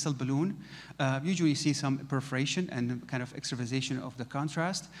with a distal balloon, usually you see some perforation and kind of extravasation of the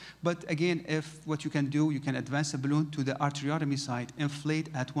contrast. But again, if what you can do, you can advance the balloon to the arteriotomy site, inflate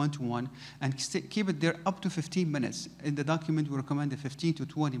at 1-to-1, and keep it there up to 15 minutes. In the document, we recommend 15 to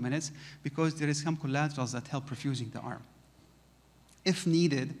 20 minutes because there is some collaterals that help perfusing the arm. If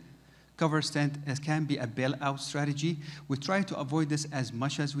needed, cover stent can be a bailout strategy. We try to avoid this as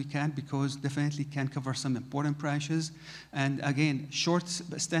much as we can because definitely can cover some important branches. And again, short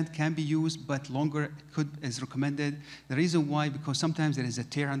stent can be used, but longer is recommended. The reason why, because sometimes there is a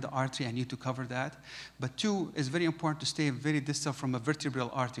tear in the artery, I need to cover that. But 2, it's very important to stay very distal from a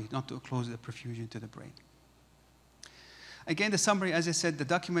vertebral artery, not to close the perfusion to the brain. Again, the summary, as I said, the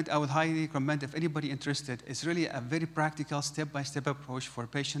document I would highly recommend if anybody interested. It's really a very practical step-by-step approach for a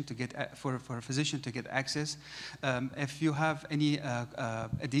patient to get, for a physician to get access. If you have any,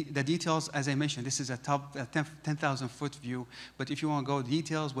 the details, as I mentioned, this is a top 10,000-foot view. But if you want to go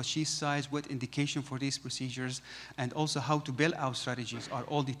details, what sheath size, what indication for these procedures, and also how to bail out strategies are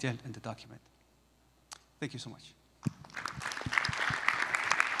all detailed in the document. Thank you so much.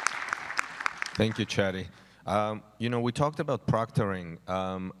 Thank you, Chadi. You know, we talked about proctoring.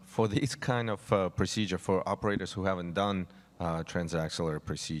 For these kind of procedure, for operators who haven't done transaxillary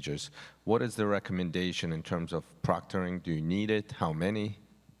procedures, what is the recommendation in terms of proctoring? Do you need it? How many?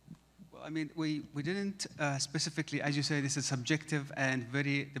 Well, I mean, we didn't specifically, as you say, this is subjective and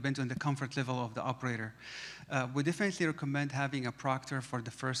very depends on the comfort level of the operator. We definitely recommend having a proctor for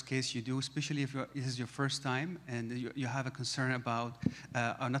the first case you do, especially if this is your first time and you have a concern about,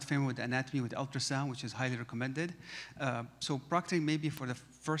 are not familiar with the anatomy with ultrasound, which is highly recommended. So proctoring maybe for the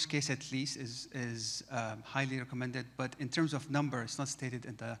first case at least is highly recommended, but in terms of number, it's not stated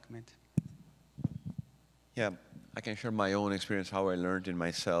in the document. Yeah, I can share my own experience, how I learned it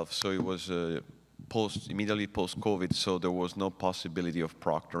myself. So it was immediately post-COVID, so there was no possibility of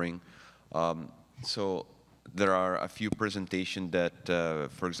proctoring. So there are a few presentations that,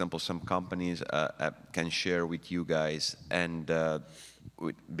 for example, some companies can share with you guys, and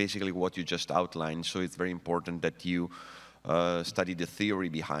with basically what you just outlined. So it's very important that you study the theory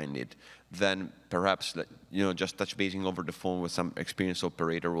behind it. Then perhaps, you know, just touch basing over the phone with some experienced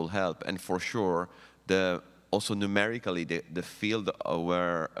operator will help. And for sure, also numerically, the field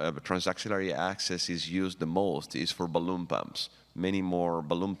where transaxillary access is used the most is for balloon pumps. Many more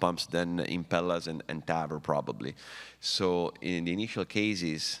balloon pumps than Impellas and TAVR probably. So in the initial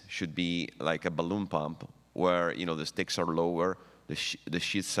cases should be like a balloon pump where, you know, the sticks are lower, the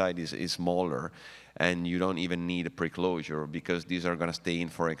sheath side is smaller, and you don't even need a pre-closure because these are going to stay in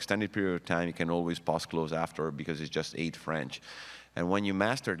for an extended period of time. You can always post-close after because it's just 8 French. And when you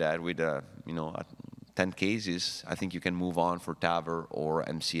master that with, you know, 10 cases, I think you can move on for TAVR or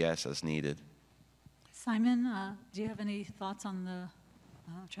MCS as needed. Simon, do you have any thoughts on the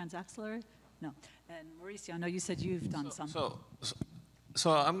transaxillary? No. And Mauricio, I know you said you've done some.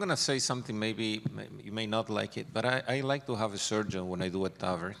 So I'm going to say something, maybe you may not like it, but I like to have a surgeon when I do a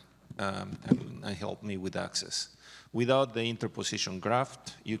TAVR and help me with access. Without the interposition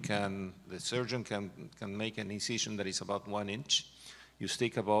graft, the surgeon can make an incision that is about 1 inch. You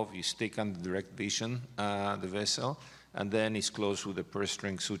stick above, you stick under direct vision, the vessel, and then it's closed with the purse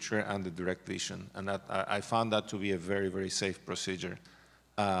string suture and the direct vision. And I found that to be a very, very safe procedure,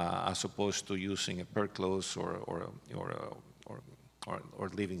 as opposed to using a per close or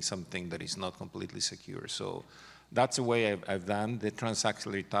leaving something that is not completely secure. So that's the way I've done the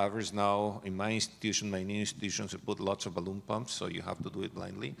transaxillary TAVRs. Now in my institution, my new institutions, we put lots of balloon pumps, so you have to do it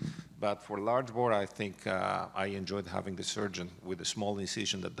blindly. But for large bore, I think I enjoyed having the surgeon with a small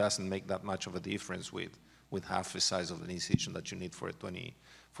incision that doesn't make that much of a difference with half the size of an incision that you need for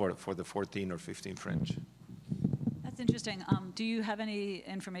the 14 or 15 French. That's interesting. Do you have any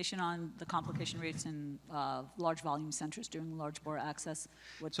information on the complication rates in large volume centers doing large bore access?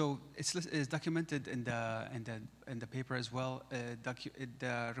 So it's documented in the paper as well.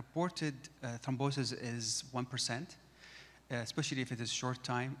 The reported thrombosis is 1%, especially if it is short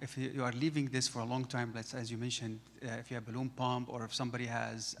time. If you are leaving this for a long time, as you mentioned, if you have a balloon pump or if somebody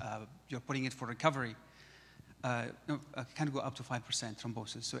has, you're putting it for recovery, can go up to 5%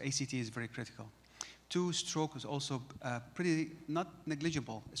 thrombosis. So ACT is very critical. 2, stroke is also pretty not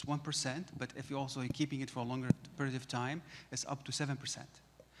negligible. It's 1%, but if you're also keeping it for a longer period of time, it's up to 7%.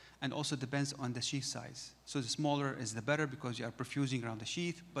 And also depends on the sheath size. So the smaller is the better because you are perfusing around the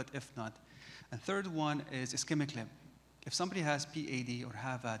sheath, but if not. And third one is ischemic limb. If somebody has PAD or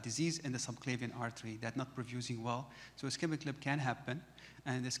have a disease in the subclavian artery that's not perfusing well, so ischemic limb can happen,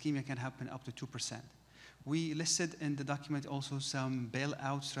 and ischemia can happen up to 2%. We listed in the document also some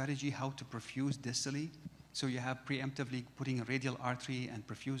bailout strategy, how to perfuse distally. So you have preemptively putting a radial artery and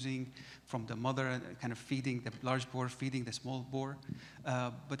perfusing from the mother, kind of feeding the large bore, feeding the small bore.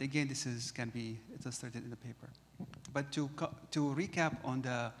 But again, this can be illustrated in the paper. But to recap on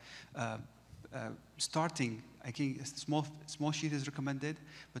the starting, I think small sheath is recommended,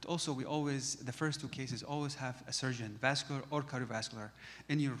 but also we always, the first 2 cases, always have a surgeon, vascular or cardiovascular,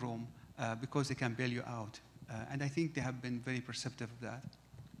 in your room, because they can bail you out. And I think they have been very perceptive of that.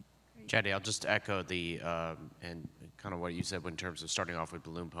 Chadi, I'll just echo the, and kind of what you said in terms of starting off with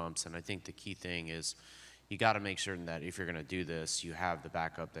balloon pumps. And I think the key thing is you got to make certain that if you're going to do this, you have the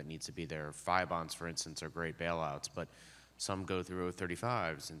backup that needs to be there. Phlebons, for instance, are great bailouts, but some go through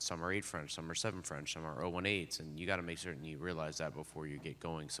 035s, and some are 8 French, some are 7 French, some are 018s, and you got to make certain you realize that before you get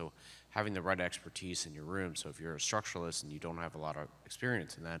going. So having the right expertise in your room, so if you're a structuralist and you don't have a lot of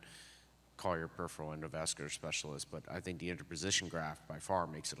experience in that, call your peripheral endovascular specialist, but I think the interposition graft by far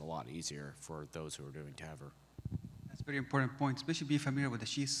makes it a lot easier for those who are doing TAVR. That's a very important point, especially be familiar with the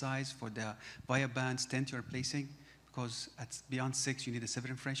sheath size for the via band stent you're placing, because at beyond 6 you need a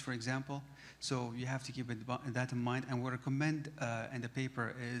 7 French, for example. So you have to keep that in mind, and what we recommend in the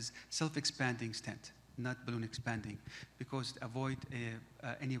paper is self-expanding stent. not balloon expanding, because to avoid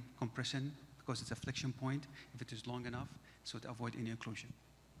any compression, because it's a flexion point, if it is long enough, so to avoid any occlusion.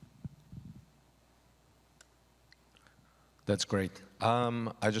 That's great.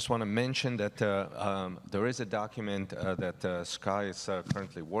 I just want to mention that there is a document that SCAI is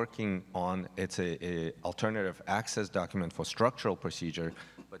currently working on. It's a alternative access document for structural procedure,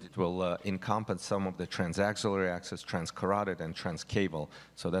 but it will encompass some of the transaxillary access, transcarotid, and transcaval.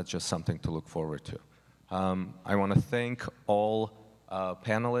 So that's just something to look forward to. I want to thank all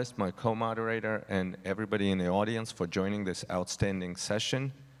panelists, my co-moderator, and everybody in the audience for joining this outstanding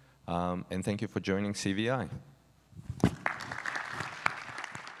session. And thank you for joining CVI.